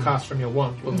 And that was cast from your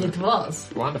wand, wasn't It it? was.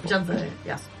 Wonderful.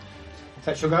 Yes.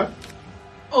 Tish, you'll go?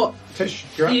 oh, Tish,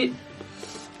 you're up? yeah.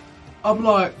 I'm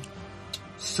like,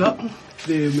 sup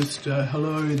there, mister.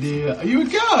 Hello there. Are you a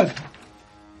guard?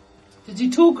 Did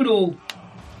you talk at all?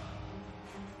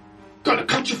 Gonna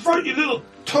cut your throat, you little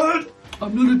turd!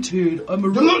 I'm not a turd. I'm a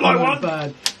look like real one.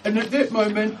 bad. And at that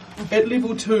moment, at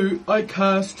level 2, I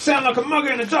cast Sound like a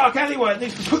mugger in a dark alleyway. It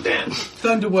needs to be put down.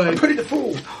 Thunderwave. Put it to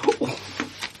full.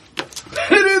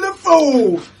 Hit in the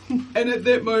fall! And at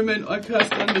that moment, I cast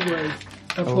Thunderwave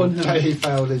upon him. He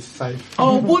failed his save.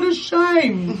 Oh, what a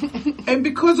shame! And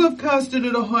because I've cast it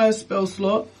at a higher spell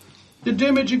slot, the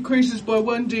damage increases by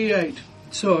 1d8.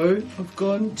 So, I've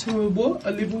gone to a what?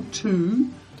 A level 2.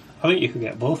 I think you can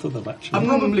get both of them, actually. I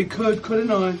probably could,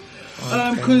 couldn't I?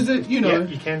 Because, you know, Yeah,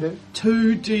 you can do.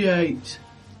 2d8.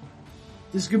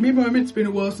 Just give me a moment, it's been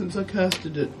a while since I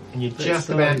casted it. And you That's just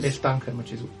about those. missed Duncan,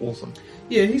 which is awesome.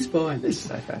 Yeah, he's fine. It's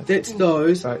so fast. That's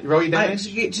those. So, you roll your I damage.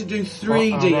 actually get to do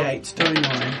 3d8s, don't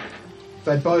I?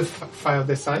 They both failed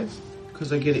their saves.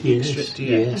 Because I get an Yes, extra d8.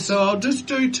 yes. So I'll just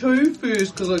do 2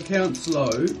 first because I count slow.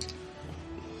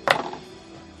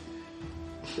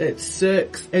 That's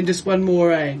 6. And just one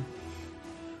more, eh?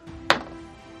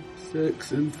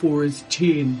 6 and 4 is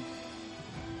 10.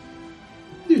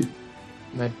 Yeah.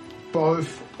 And they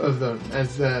both of them,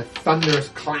 as the thunderous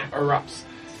clap erupts,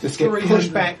 just get 300.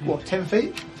 pushed back, what, 10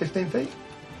 feet? 15 feet?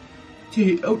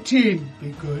 10. Oh, 10. Be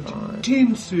good. Right.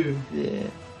 10, sir. Yeah.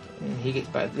 And he gets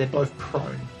both. They're both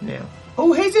prone now.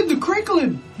 Oh, he's in the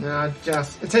crickling. No, I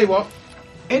tell you what,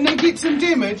 And they get some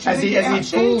damage. as They he get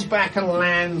falls outshinned. back and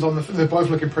lands on they're both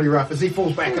looking pretty rough. As he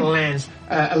falls back and lands,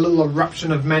 a little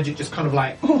eruption of magic just kind of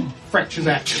like fractures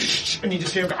out, and you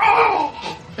just hear him go,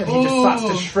 oh! And he just starts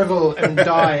to shrivel and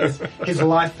die as his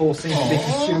life force seems to be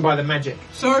consumed by the magic.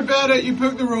 Sorry about it, you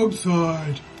picked the wrong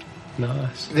side.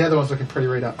 Nice. The other one's looking pretty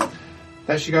read up.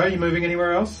 There you go. You moving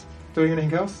anywhere else? Doing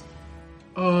anything else?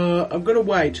 I'm gonna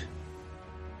wait.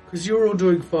 Because you're all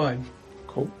doing fine.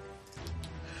 Cool.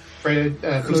 Fred,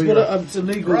 Because Blue, it's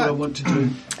illegal what I want to do.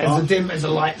 as the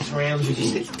light surrounds you,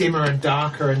 just gets dimmer and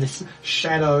darker, and this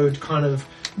shadowed kind of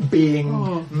being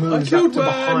moves I up killed to one.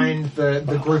 behind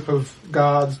the group of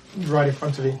guards right in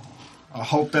front of you. I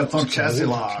hope that's not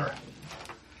Chasilar.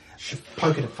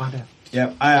 Poke it and find out.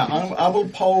 Yeah, I will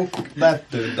poke that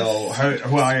dude though,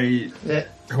 who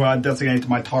I designate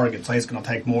my target, so he's gonna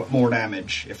take more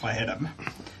damage if I hit him.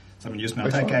 So I'm gonna use my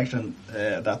Which attack one? action,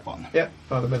 that one. Yep,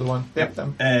 the middle one. Yep,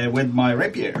 done. With my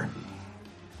rapier.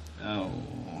 Oh,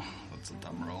 that's a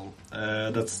dumb roll.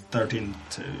 That's 13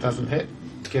 to... Doesn't hit.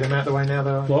 Get him out of the way now,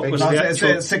 though. What was No, the it's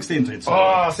actual... 16 to hit.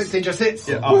 Oh, 16 just hits.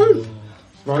 Yeah. Woohoo!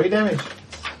 Roll your damage.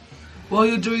 While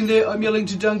you're doing that, I'm yelling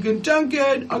to Duncan,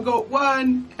 Duncan, I got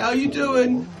one. How you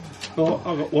doing? Oh,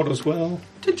 I got one as well.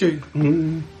 Did you?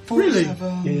 Really?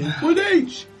 Yeah. What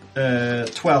age?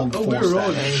 12 Oh, force we're on.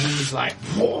 And damage. he's like,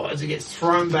 whoa, as he gets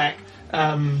thrown back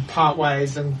part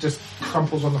ways and just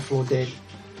crumples on the floor dead.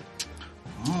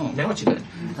 Oh. Now what you doing?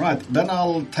 Right, then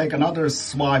I'll take another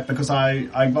swipe because I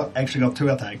actually got 2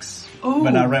 attacks. Oh.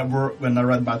 When I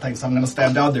read my attacks, I'm gonna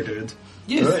stab the other dude.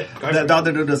 Yes. Good. Go for The it.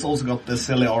 other dude has also got the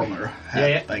silly armor hat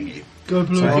Yeah. thingy. Go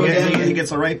blue. So Blue. he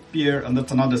gets a rapier, and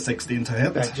that's another 16 to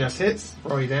hit. That just hits.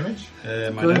 Roll your damage.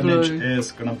 My Go damage blue.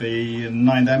 is gonna be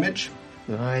 9 damage.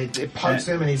 Right, it pokes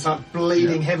him and he's like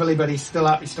bleeding heavily, but he's still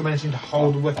up. He's still managing to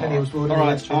hold the weapon he was wielding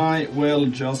against Alright, you. I will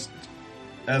just,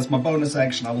 as my bonus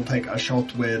action, I will take a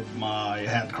shot with my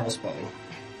hand crossbow.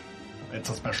 It's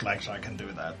a special action, I can do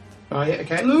that. Oh, yeah,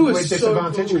 okay. Blue is With so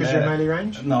disadvantage cool. because you're melee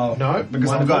range. No, No, because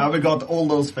I've wonderful. got all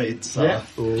those feats. So. Yeah.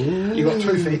 You got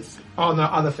 2 feats. Oh, no,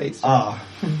 other feats. You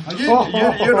don't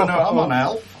know, I'm an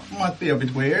elf. Might be a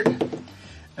bit weird.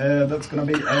 That's gonna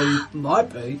be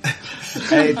Might be.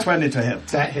 a 20 to hit.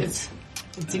 That hits.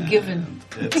 It's a given.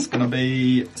 It's gonna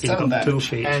be He's 7 got 2 damage.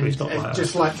 feet, so And he's not like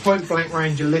just that. like point blank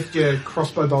range, you lift your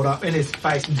crossbow bolt up in his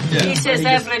face. He says And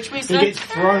average, we he say. gets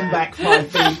thrown back 5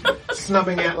 feet,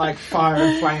 snubbing out like fire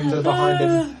and flames that are behind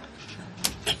him.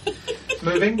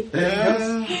 Moving.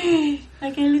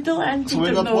 Like a little So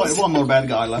we got anti-nose. one more bad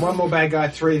guy left. One more bad guy,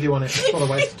 3 of you on it. It's not a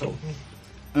waste at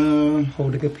all.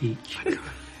 Holding a peach.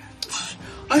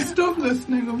 I stopped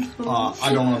listening, I'm sorry.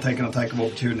 I don't want to take an attack of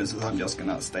opportunity, so I'm just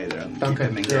gonna stay there and Okay. keep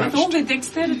him Yeah. With engaged. all the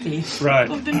dexterity Right.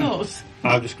 of the nose.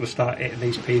 I'm just going to start hitting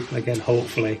these people again,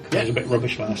 hopefully, because I was a bit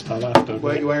rubbish last time after.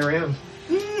 Work your way around.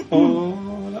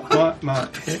 Oh, that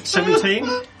might hit. 17?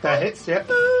 That hits, yep.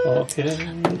 Okay.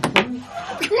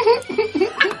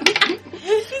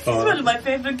 This is one of my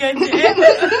favourite games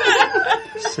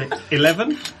ever.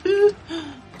 11?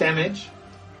 Damage.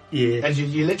 Yeah. As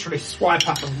you literally swipe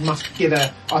up and must get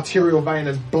a arterial vein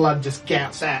as blood just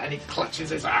gouts out and he clutches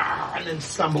his and then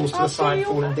stumbles to the side,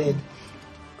 falling dead.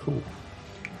 Cool.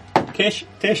 Tish,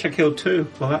 I killed 2.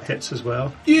 Well, that hits as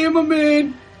well. Yeah, my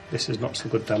man. This is not some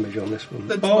good damage on this one.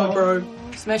 That's my bro.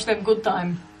 Smash them good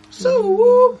time.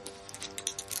 So,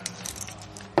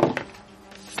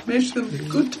 smash them.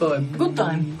 Good time. Good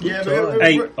time. Yeah, Good time.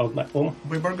 8 on that one.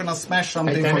 we were gonna smash 8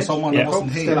 something for damage. someone Yeah. who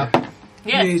wasn't Still here. up.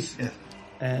 Yes. Yes.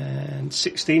 And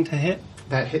 16 to hit.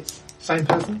 That hits. Same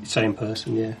person. Same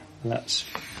person, yeah. And that's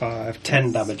 5,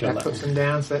 10 damage on That that puts one. him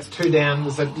down, so that's 2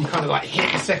 down. So you kind of like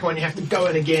hit the second one, you have to go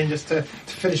in again just to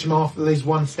finish him off. At least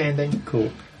 1 standing.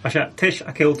 Cool. Actually, Tish,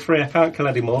 I killed 3. I can't kill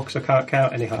any more because I can't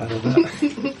count any higher than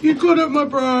that. You got it, my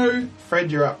bro.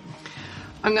 Fred, you're up.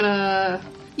 I'm gonna,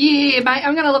 yeah, mate,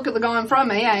 I'm gonna look at the guy in front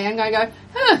of me, I'm gonna go,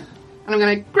 huh, and I'm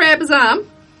gonna grab his arm,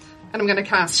 and I'm gonna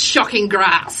cast Shocking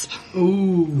Grasp.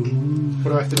 Ooh.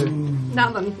 What do I have to do?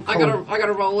 Nothing. I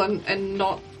gotta roll and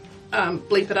not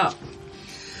bleep it up.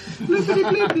 Bleep,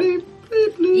 bleep, bleep,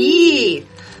 bleep, bleep.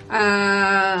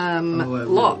 Yeah.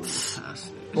 Lots.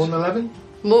 More than 11?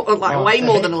 More, like Oh, way to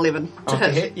more hit? than 11 to Oh, hit.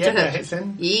 to hit? Yeah, that hits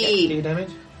in. Yeah. Do your damage.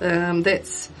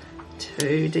 That's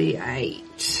 2d8.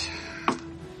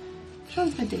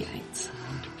 Shows my d8s.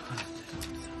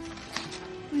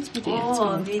 Where's my d8s?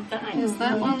 Oh, the time. Is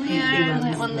that one there?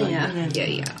 That one there?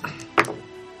 Yeah.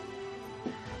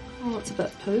 Oh, it's a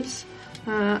bit poos.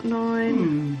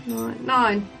 9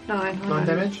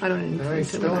 damage? I don't No, he's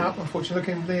think still up.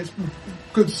 Unfortunately, looking it's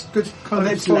good kind of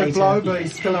that's solid later. blow, but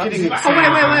he's still up. Getting it-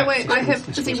 Oh, wait. I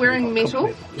have, is he wearing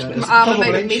metal? Armour made of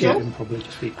Probably, metal? Probably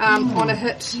just be... On a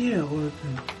hit. Yeah,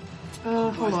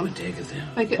 well, Hold on. daggers out.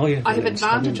 I, get, Oh, yeah, I have yeah,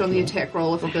 advantage stab on the him. attack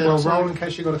roll if I Well, do. roll in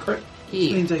case you got a crit.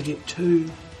 Yeah. Means I get 2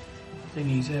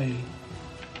 thingies, eh?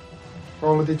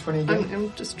 Roll a d20 again.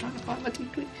 I'm just trying to find my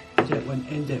d20. That one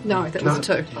and that No, one. that was a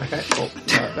 2. Okay, cool.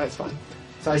 Right, that's fine.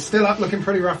 So he's still up, looking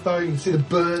pretty rough though. You can see the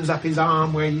burns up his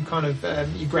arm where you kind of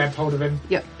you grabbed hold of him.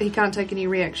 Yep, he can't take any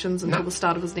reactions until No. the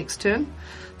start of his next turn.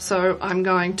 So I'm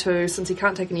going to, since he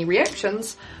can't take any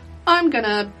reactions, I'm going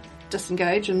to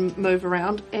disengage and move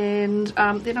around, and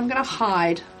then I'm going to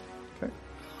hide. Okay.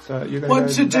 So you're going to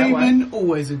Once go a that way, demon,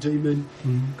 always a demon.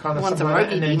 kind of Once something a like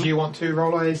that. And then rogue do you want to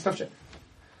roll a stuff check?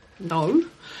 No.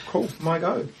 Cool. My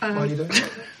go. While are you doing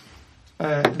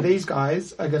that? These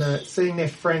guys are going to, seeing their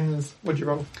friends... What'd you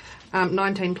roll?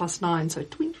 19 plus 9, so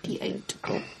 28.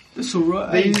 Cool. That's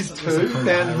alright. These two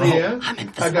down here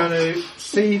are going to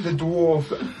see the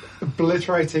dwarf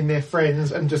obliterating their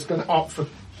friends and just going to opt for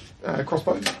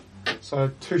crossbows.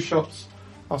 So 2 shots.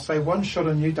 I'll say 1 shot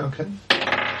on you, Duncan,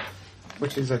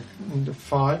 which is a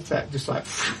 5. That just like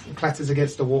clatters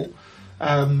against the wall.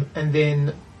 And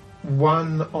then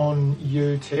 1 on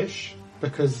you, Tish,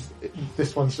 because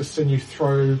this one's just seen you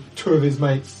throw 2 of his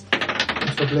mates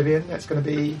into oblivion. That's going to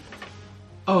be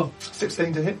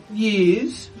 16 to hit.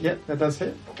 Yes. Yep, that does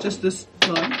hit. Just this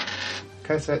time.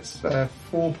 Okay, so that's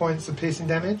 4 points of piercing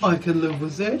damage. I can live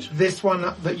with that. This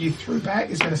one that you threw back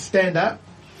is going to stand up.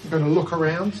 You're going to look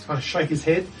around, kind of shake his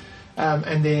head,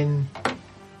 and then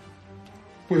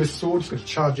with a sword, he's going to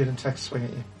charge in and take a swing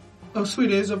at you. Oh,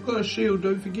 sweet as, I've got a shield,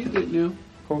 don't forget that now.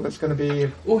 Cool, that's going to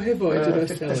be... Or have I? Did I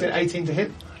say that's it? 18 to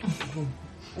hit.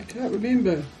 I can't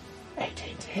remember.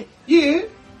 18 to hit. Yeah,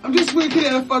 I'm just working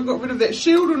out if I got rid of that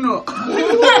shield or not.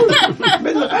 I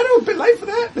know, a bit late for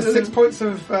that. There's 6 points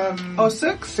of...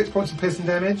 6? 6 points of piercing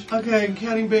damage. Okay, I'm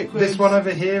counting backwards. This one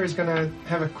over here is going to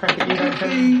have a crack at you,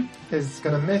 Duncan. Is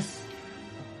going to miss.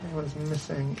 Everyone's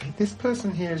missing. This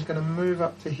person here is going to move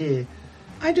up to here.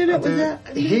 I did it with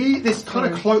that. This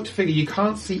kind of cloaked figure, you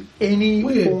can't see any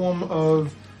form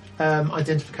of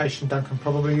identification, Duncan,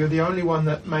 probably. You're the only one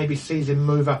that maybe sees him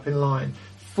move up in line.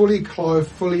 Fully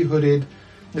clothed, fully hooded.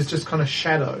 There's just kind of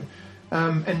shadow.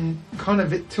 And kind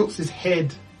of it tilts his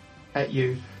head at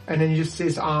you. And then you just see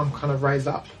his arm kind of raise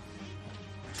up.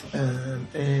 And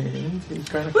he's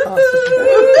going to cast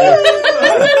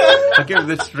I give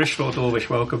this traditional Dwarvish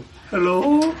welcome.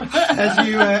 Hello.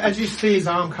 As you see his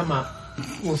arm come up,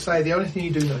 we'll say the only thing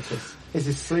you do notice is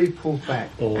his sleeve pulled back,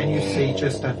 and you see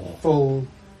just a full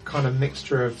kind of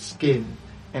mixture of skin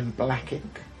and black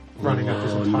ink running up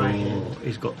his entire hand.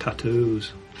 He's got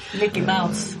tattoos. Mickey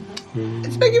Mouse.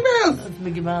 It's Mickey Mouse! It's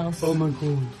Mickey Mouse. Oh my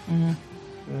god.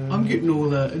 I'm getting all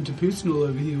interpersonal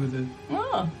over here with it.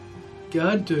 Oh.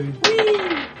 God, dude.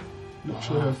 Not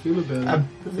sure how I feel about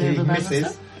it. He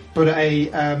misses, but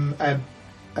a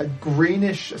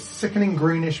greenish, sickening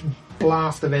greenish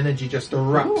blast of energy just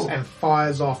erupts and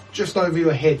fires off just over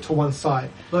your head to one side.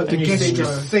 Like and the you see it Gastro.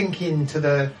 just sink into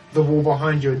the wall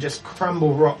behind you and just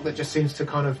crumble rock that just seems to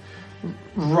kind of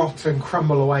rot and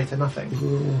crumble away to nothing.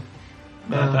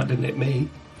 That didn't hit me.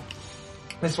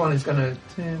 This one is going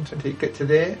to get to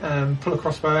there, pull a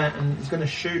crossbow out, and he's going to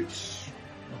shoot.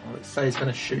 Let's say he's going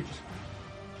to shoot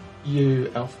you,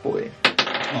 elf boy.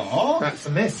 Aww. That's a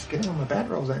miss. Get on the bad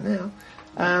rolls out now.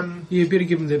 You better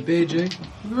give him that badge, eh?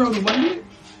 Have you rolled a 1 yet?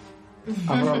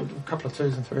 I've rolled a couple of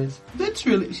 2s and 3s. That's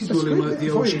really... She's That's rolling really like the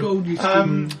good old for you. school used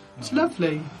to. It's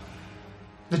lovely.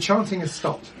 The chanting has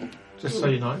stopped, just so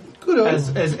you know. Good old. As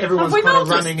everyone's Have we kind of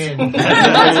noticed? running in.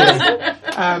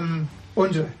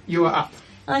 Unja, you are up.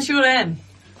 I sure am.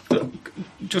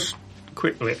 Just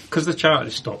quickly, because the chart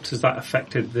has stopped, has that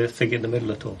affected the thing in the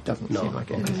middle at all? Doesn't seem like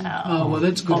it. Oh, well,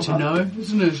 that's good to know,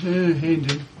 isn't it? Yeah,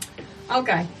 handy.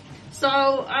 Okay.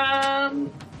 So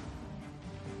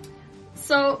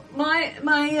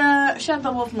my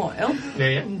shadow of Moyle,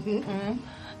 Yeah.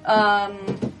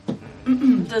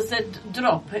 does that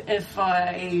drop if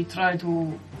I try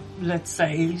to, let's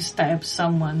say, stab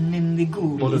someone in the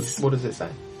ghoulies? What does it say?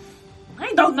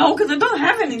 I don't know because I don't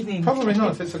have anything. Probably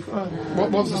not. If it's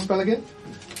what's the spell again?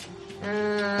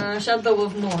 Shadow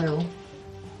of Moyle.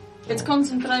 It's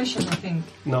concentration, I think.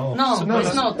 No. No, So,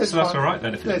 it's not. so that's alright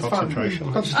then if Yeah, it's it's fine.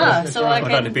 concentration. Concentration is So right. I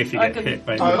Well, only if you I get could hit,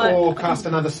 maybe. do my- Or cast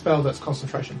another spell that's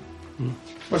concentration.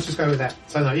 Let's just go with that.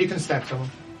 So no, you can stab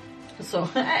someone. So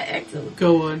excellent.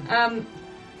 Go on.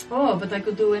 But I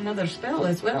could do another spell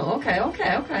as well. Okay.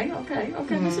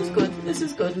 This is good. This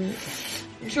is good.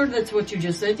 I'm sure that's what you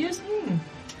just said. Yes.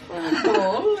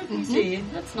 Well, let me see.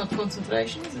 That's not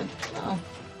concentration, is it? No.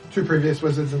 2 previous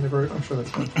wizards in the group. I'm sure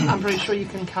that's fine. I'm pretty sure you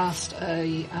can cast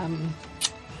a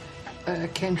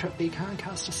cantrip, but you can't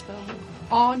cast a spell.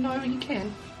 Oh, no, you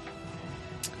can.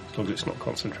 As long as it's not As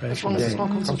concentration. long as it's Yeah. not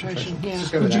concentration. Yeah.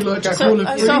 Just go Would with you that. like to Go call for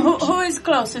it it. So who is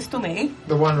closest to me?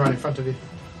 The one right in front of you.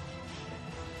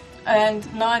 And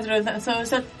neither of them. So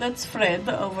that's Fred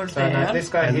over So there. no, this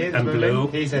guy And- here, and moving, Blue.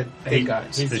 he's a big guy.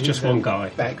 There's just one guy.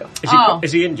 Bad guy.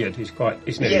 Is he injured? He's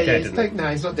nearly dead, he's isn't he? no,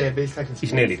 he's not dead, but he's taken some He's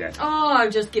damage. nearly dead. Oh,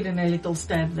 I'll just give him a little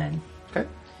stab then. Okay,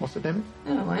 what's the damage?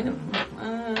 Oh, I don't know.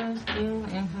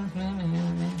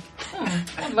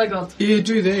 have I got? Yeah,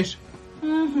 do that.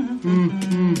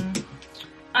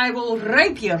 I will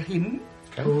rapier him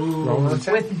Okay. Roll an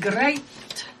attack. with great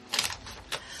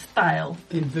style.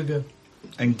 And vigor.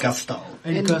 And gusto.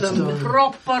 And And gusto.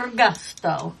 Proper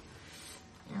gusto.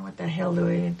 Now, what the hell do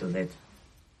I need to do that?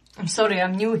 I'm sorry,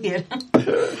 I'm new here.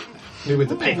 New with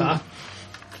the paper.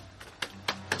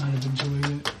 Kind of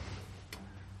enjoying it.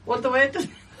 What do I do?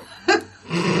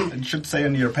 It should say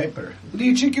on your paper. Do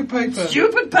you check your paper?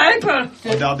 Stupid paper! On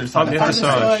the other On side. the other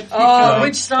side. Oh,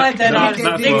 which side then? I'll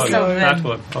That think one. so That then.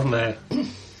 one, on there.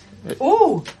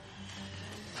 Ooh!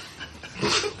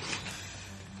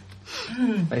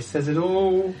 They says it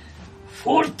all.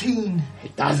 14.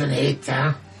 It doesn't hit,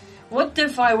 huh? What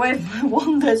if I wave my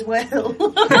wand as well?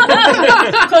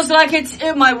 Because like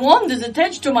my wand is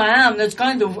attached to my arm. That's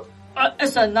kind of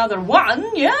it's another one,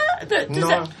 yeah. Does No.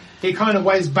 that- He kind of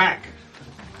waves back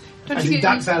Don't as you he get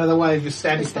ducks out of the way of your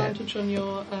stabby stab. advantage on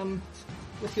your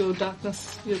with your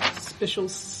darkness, your special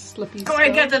slippy Go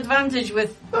and spell? get advantage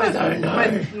with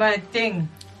my thing.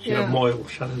 Yeah, Moil,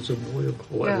 Shadows of Moil,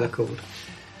 or whatever Yeah. they're called.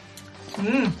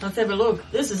 Let's have a look.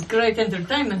 This is great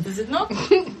entertainment, is it not?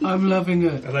 I'm loving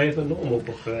it. Are they the normal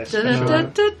book or are they Da, special? da,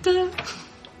 da, da.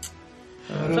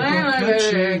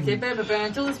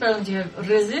 Until the spell, you have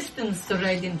resistance to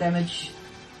radiant damage.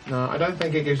 No, I don't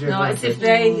think it gives you No, it's advantage. if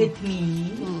they hit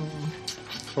me.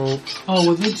 Cool. Oh,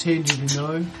 well, that's handy to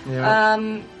know. Yeah.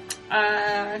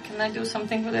 Can I do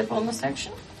something with that bonus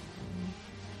action?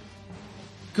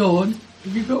 Go on.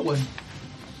 Have you got one?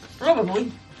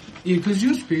 Probably. Yeah, because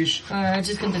you're special. It's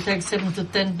just going to take 7 to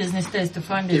 10 business days to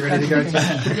find it. You ready to go?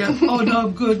 Yeah. Oh, no,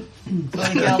 I'm good.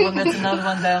 Sorry, Calvin, that's another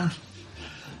one down.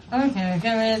 Okay,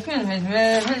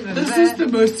 This is the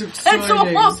most exciting. it's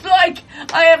almost like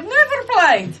I have never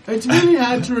played. It's really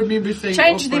hard to remember things.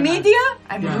 Change off the by heart. media,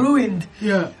 I'm Yeah. ruined.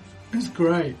 Yeah, it's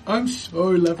great. I'm so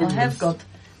loving I this.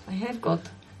 have got.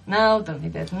 No, don't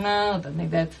need that. No, don't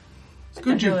need that. It's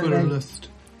good you've got a list.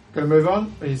 Going to move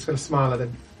on? Or are you just going to smile at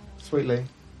him sweetly?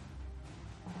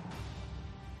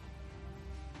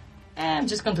 I'm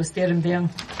just going to stare him down.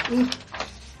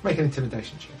 Make an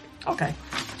intimidation check. Okay.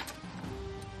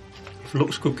 If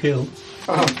looks could kill.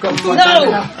 Oh, God. No!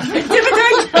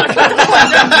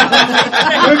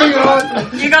 Moving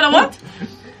on. You got a what?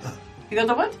 You got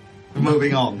a what?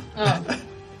 Moving on. Oh.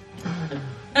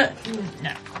 No.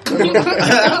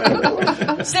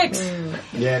 6.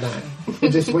 Yeah, no. It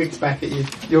just winks back at you.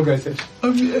 You'll go fish.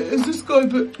 Is this guy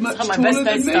but much How my taller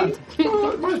best than day me?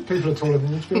 Oh, most people are taller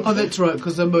than you. Oh, that's right,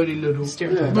 because I'm only little.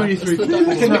 Yeah. I'm only 3 feet.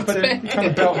 Looking up at it, kind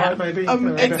of belt height maybe. At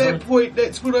that point,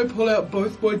 that's when I pull out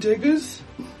both my daggers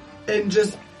and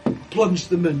just plunge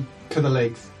them in. To the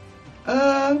legs.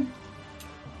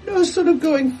 No, sort of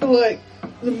going for like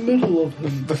the middle of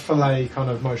him. The fillet kind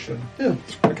of motion. Yeah.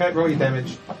 Okay, roll your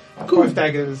damage. Cool. Both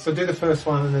daggers. So do the first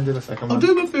one and then do the second I'll one.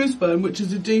 do my first one, which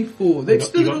is a D4. That's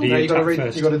the You got little... the- No, you got to attack read.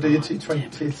 first. You got to do your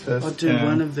 220s first. I'll do Yeah.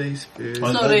 one of these first.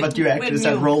 But you actually when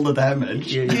said you- roll the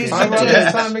damage. Yeah, Yes, yeah. I rolled Yeah.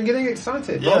 this time. I'm getting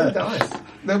excited. Roll the dice.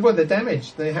 The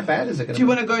damage. How bad is it going to Do you be?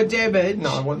 want to go damage? No,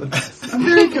 I want the dice. I'm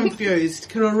very confused.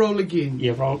 Can I roll again?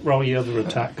 Yeah, roll your other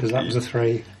attack, because that was a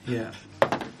 3. Yeah.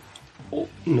 Oh,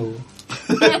 no.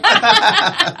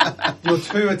 Your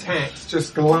 2 attacks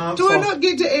just glance Do I off. not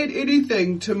get to add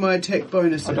anything to my attack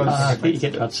bonuses? I don't I think think you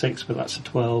get to add 6, but that's a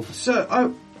 12.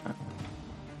 So,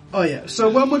 Oh yeah, so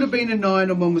one would have been a 9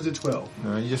 and one was a 12.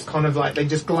 No, you just kind of like, they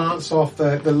just glance off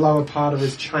the lower part of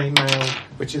his chainmail,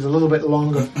 which is a little bit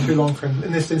longer, too long for him.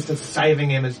 In this instance, saving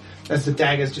him as the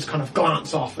daggers just kind of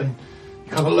glance off and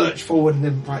you kind of lurch forward and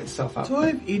then right yourself up. Do I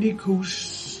have any cool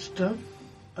stuff?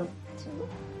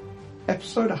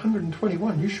 Episode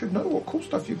 121, you should know what cool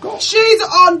stuff you've got. She's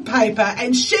on paper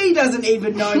and she doesn't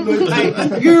even know good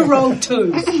paper. You roll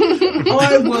 2s.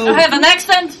 I will. I have an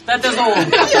accent, that is all.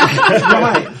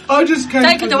 Right. I just came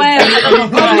Take for it the- away. I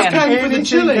just came for the Anything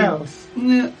chili. else?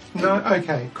 Yeah. No?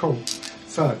 Okay, cool.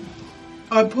 So,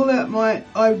 I pull out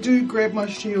I do grab my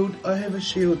shield. I have a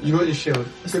shield. you got your shield.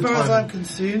 As Good far as timing. I'm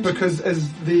concerned. Because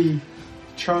as the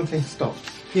chanting stops,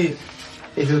 Yeah.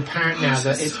 it is apparent now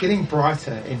that it's getting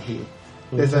brighter in here.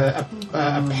 There's a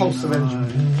pulse of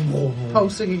energy.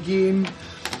 Pulsing again.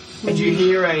 And you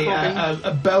hear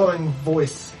a bellowing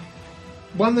voice.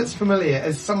 One that's familiar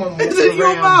as someone walks Is it your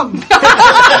around. mum?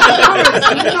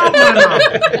 Not my mum.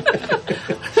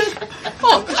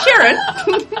 Oh,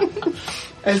 Sharon!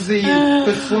 As the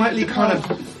slightly kind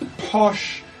of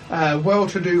posh,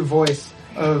 well-to-do voice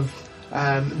of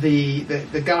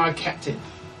the guard captain,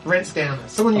 Rents Downer,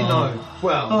 someone you know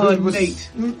well, Oh, who was neat.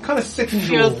 kind of sick and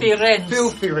Filthy Rents.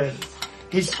 Filthy Rents.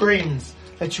 He screams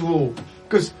at you all,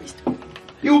 goes,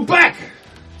 "You're back!"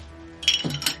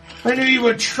 I knew you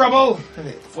were trouble. And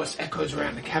the voice echoes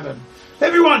around the cavern.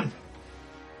 Everyone!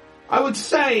 I would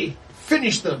say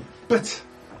finish them, but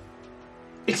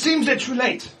it seems they're too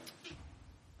late.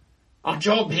 Our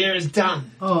job here is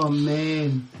done. Oh,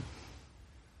 man.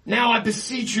 Now I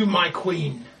beseech you, my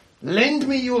queen, lend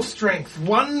me your strength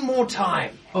one more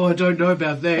time. Oh, I don't know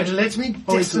about that. And let me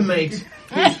decimate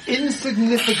the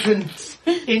insignificance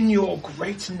in your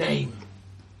great name.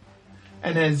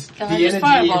 And as the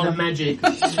energy and the magic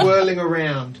swirling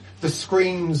around, the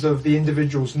screams of the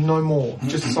individuals no more,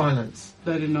 just silence.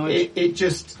 That is nice. It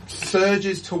just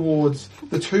surges towards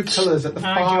the two pillars at the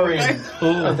far end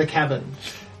of the cavern.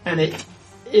 And it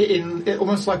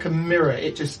almost like a mirror,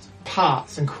 it just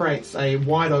parts and creates a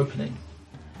wide opening.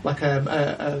 Like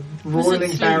a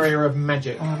roiling barrier of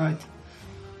magic. All right.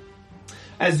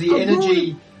 As the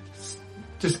energy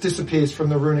just disappears from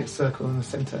the runic circle in the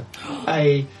center,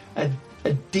 a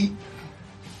deep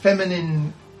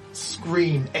feminine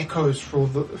scream echoes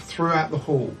throughout the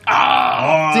hall,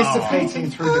 dissipating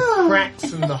through the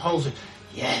cracks and the holes.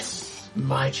 Yes,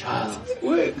 my child.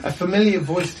 A familiar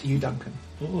voice to you, Duncan.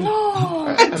 A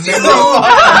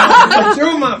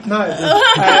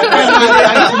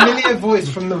familiar voice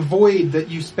from the void that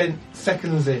you spent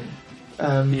seconds in.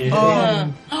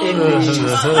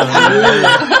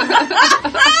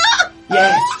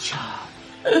 Yes, child.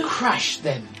 Crush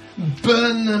them,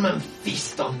 burn them, and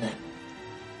feast on them.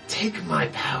 Take my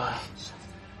power.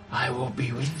 I will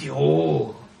be with you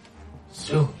all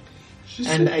soon.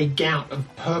 And a gout of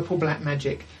purple-black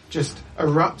magic just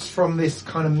erupts from this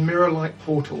kind of mirror-like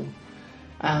portal.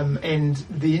 And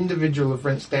the individual of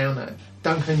Rents Downer,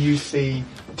 Duncan, you see,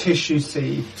 Tish, you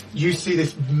see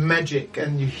this magic,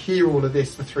 and you hear all of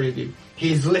this, the three of you.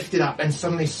 He is lifted up and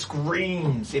suddenly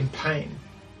screams in pain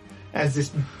as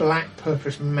this black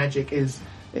purplish magic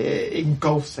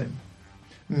engulfs him.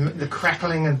 The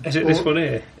crackling and... Is it this one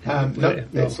here? No,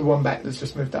 it's the one back that's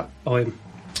just moved up.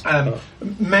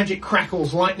 Magic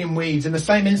crackles, lightning weaves. In the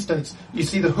same instance, you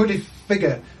see the hooded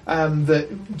figure that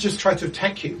just tried to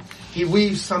attack you. He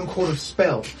weaves some kind of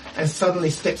spell and suddenly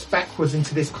steps backwards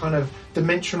into this kind of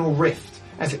dimensional rift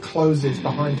as it closes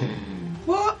behind him.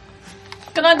 What?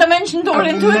 Can I dimension door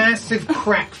into it? A massive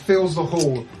crack fills the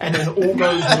hall and then all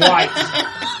goes white.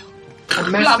 A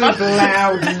massive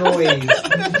loud noise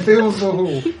fills the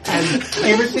hall and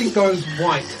everything goes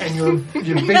white and your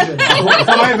vision, all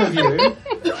five of you,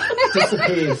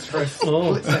 disappears for a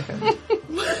split second.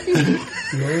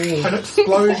 An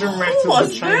explosion rattles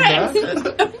the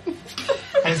chamber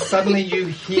and suddenly you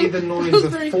hear the noise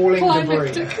of falling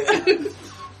debris.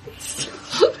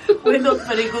 We're not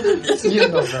very good at this. You're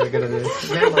not very good at this.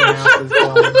 Now my house is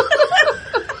gone.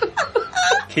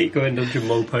 Keep going, Dungeon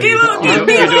Mopo. You're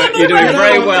doing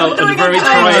very well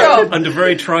under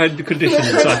very trying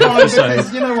conditions, I have to say.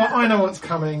 Because you know what? I know what's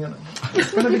coming, and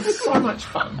it's going to be so much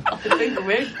fun. I think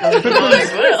we're going to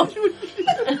as well.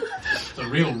 It's a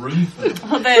real room thing.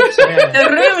 They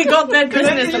really got that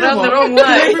business around the wrong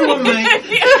way.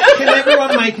 Can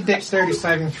everyone make a dexterity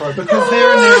saving throw? Because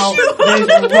there's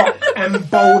rock and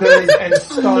boulders and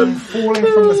stone falling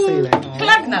from the ceiling.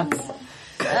 Clacknuts.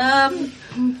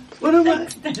 What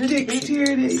about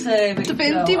dexterity? Saving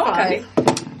throw. Okay.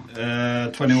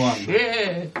 21.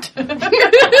 Shit.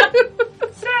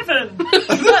 7.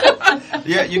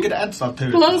 Yeah, you could add stuff to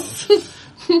it. Plus.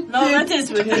 No, that is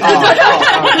with it. Is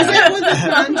that with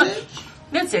advantage?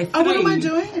 Let's say 3. Oh, what am I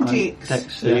doing? Dex.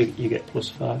 Dex, so you get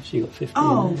 +5, so you got 15.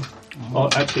 Oh.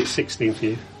 Actually, it's 16 for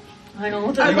you. Hang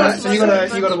on, So you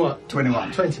got a what?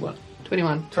 21. 21.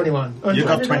 21. You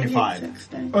got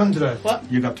 25. Under.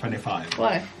 What? You got 25.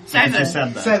 Why? If you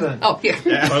said that. 7. Oh, yeah.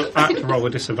 Well, I had to roll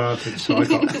with disadvantage, so I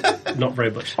got not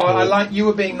very much. Oh, I like you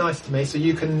were being nice to me, so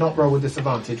you can not roll with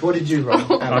disadvantage. What did you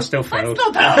roll? I still failed.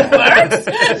 That's not how it works.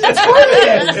 It's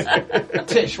brilliant.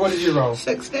 Tish, what did you roll?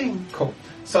 16. Cool.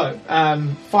 So,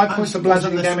 5 points of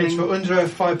bludgeoning damage for Undra,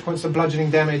 5 points of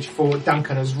bludgeoning damage for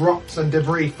Duncan as rocks and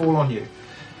debris fall on you.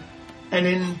 And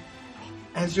then,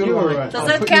 as you're right. Does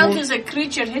that count as a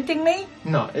creature hitting me?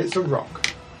 No, it's a rock.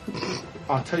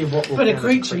 I'll tell you what will But a count as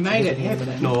creature made it hitting you.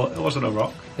 happen. No, it wasn't a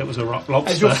rock. It was a rock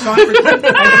lobster. As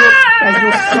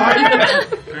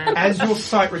your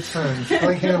sight returns,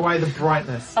 blinking away the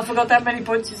brightness. I forgot how many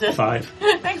points you said. 5.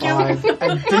 Thank you. 5.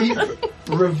 A deep,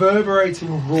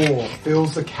 reverberating roar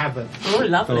fills the cavern. Oh,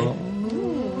 lovely.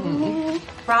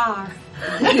 Rawr.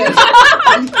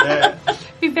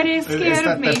 Be very scared Is of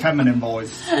that me. the feminine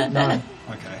voice? No.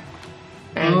 Okay.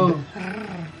 And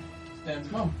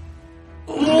Stan's mum.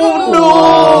 Oh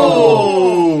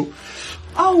no!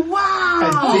 Oh, wow!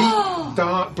 A deep,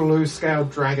 dark blue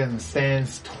scaled dragon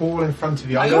stands tall in front of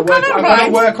you. Are I'm you going colourblind?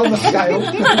 to work on the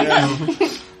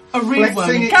scale. A real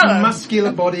Flexing its Colour.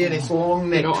 muscular body and its long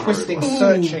neck, twisting,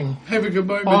 searching. Having a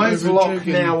moment. Eyes over lock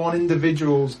chicken. now on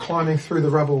individuals climbing through the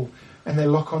rubble, and they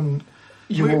lock on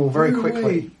you all very Where are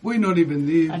quickly. We're not even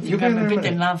there. I You're think I'm going a to bit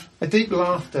in love. A deep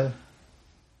laughter.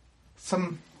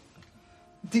 Some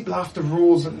deep laughter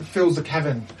roars and fills the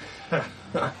cavern.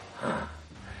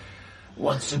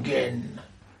 Once again.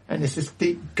 And there's this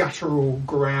deep guttural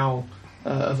growl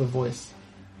of a voice.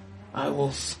 I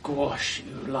will squash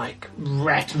you like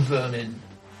rat vermin.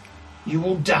 You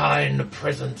will die in the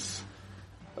presence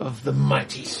of the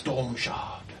mighty Storm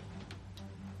Shard.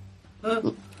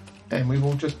 And we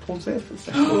will just pause there for a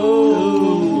second.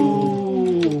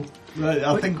 Right,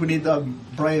 I think we need a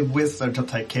brave wizard to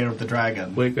take care of the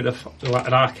dragon. We're going to like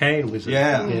an arcane wizard.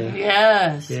 Yeah.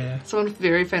 Yes. Yeah. Someone with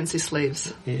very fancy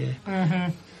sleeves. Yeah.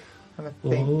 And I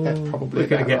think that's probably We're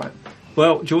going to about get. right.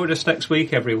 Well, join us next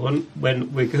week, everyone,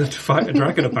 when we're going to fight a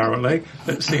dragon. Apparently,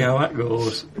 let's see how that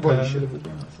goes. Well, you should have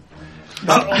been.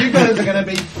 No, you guys are going to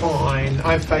be fine.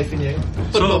 I have faith in you.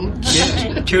 So,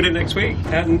 yeah, tune in next week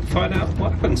and find out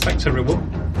what happens. Thanks, everyone.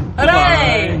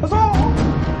 Hooray!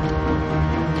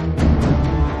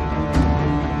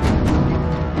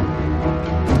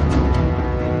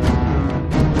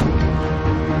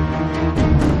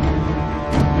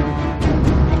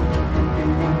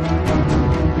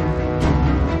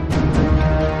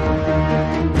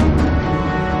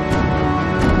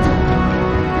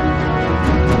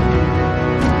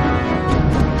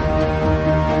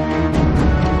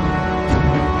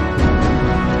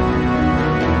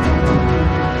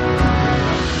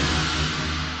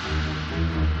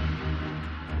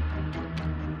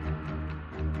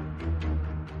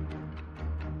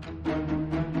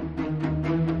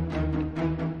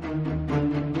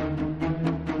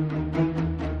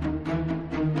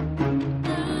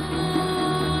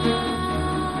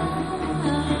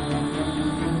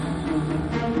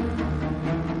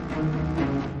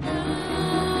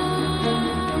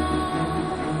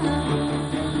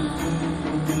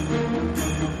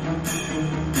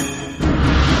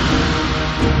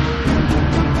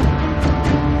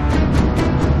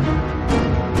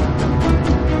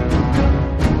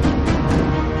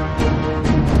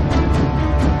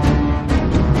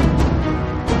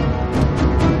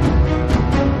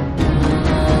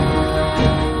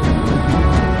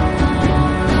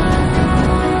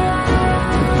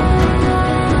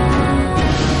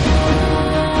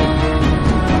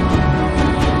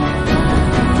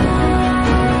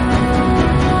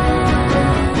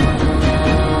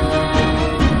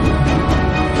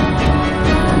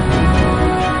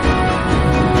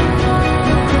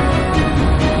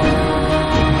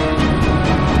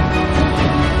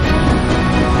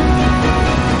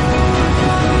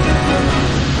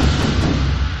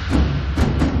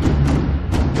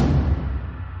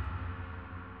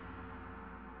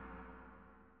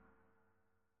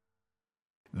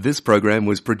 This program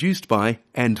was produced by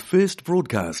and first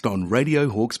broadcast on Radio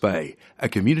Hawke's Bay, a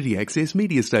community access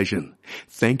media station.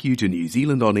 Thank you to New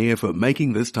Zealand On Air for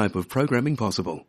making this type of programming possible.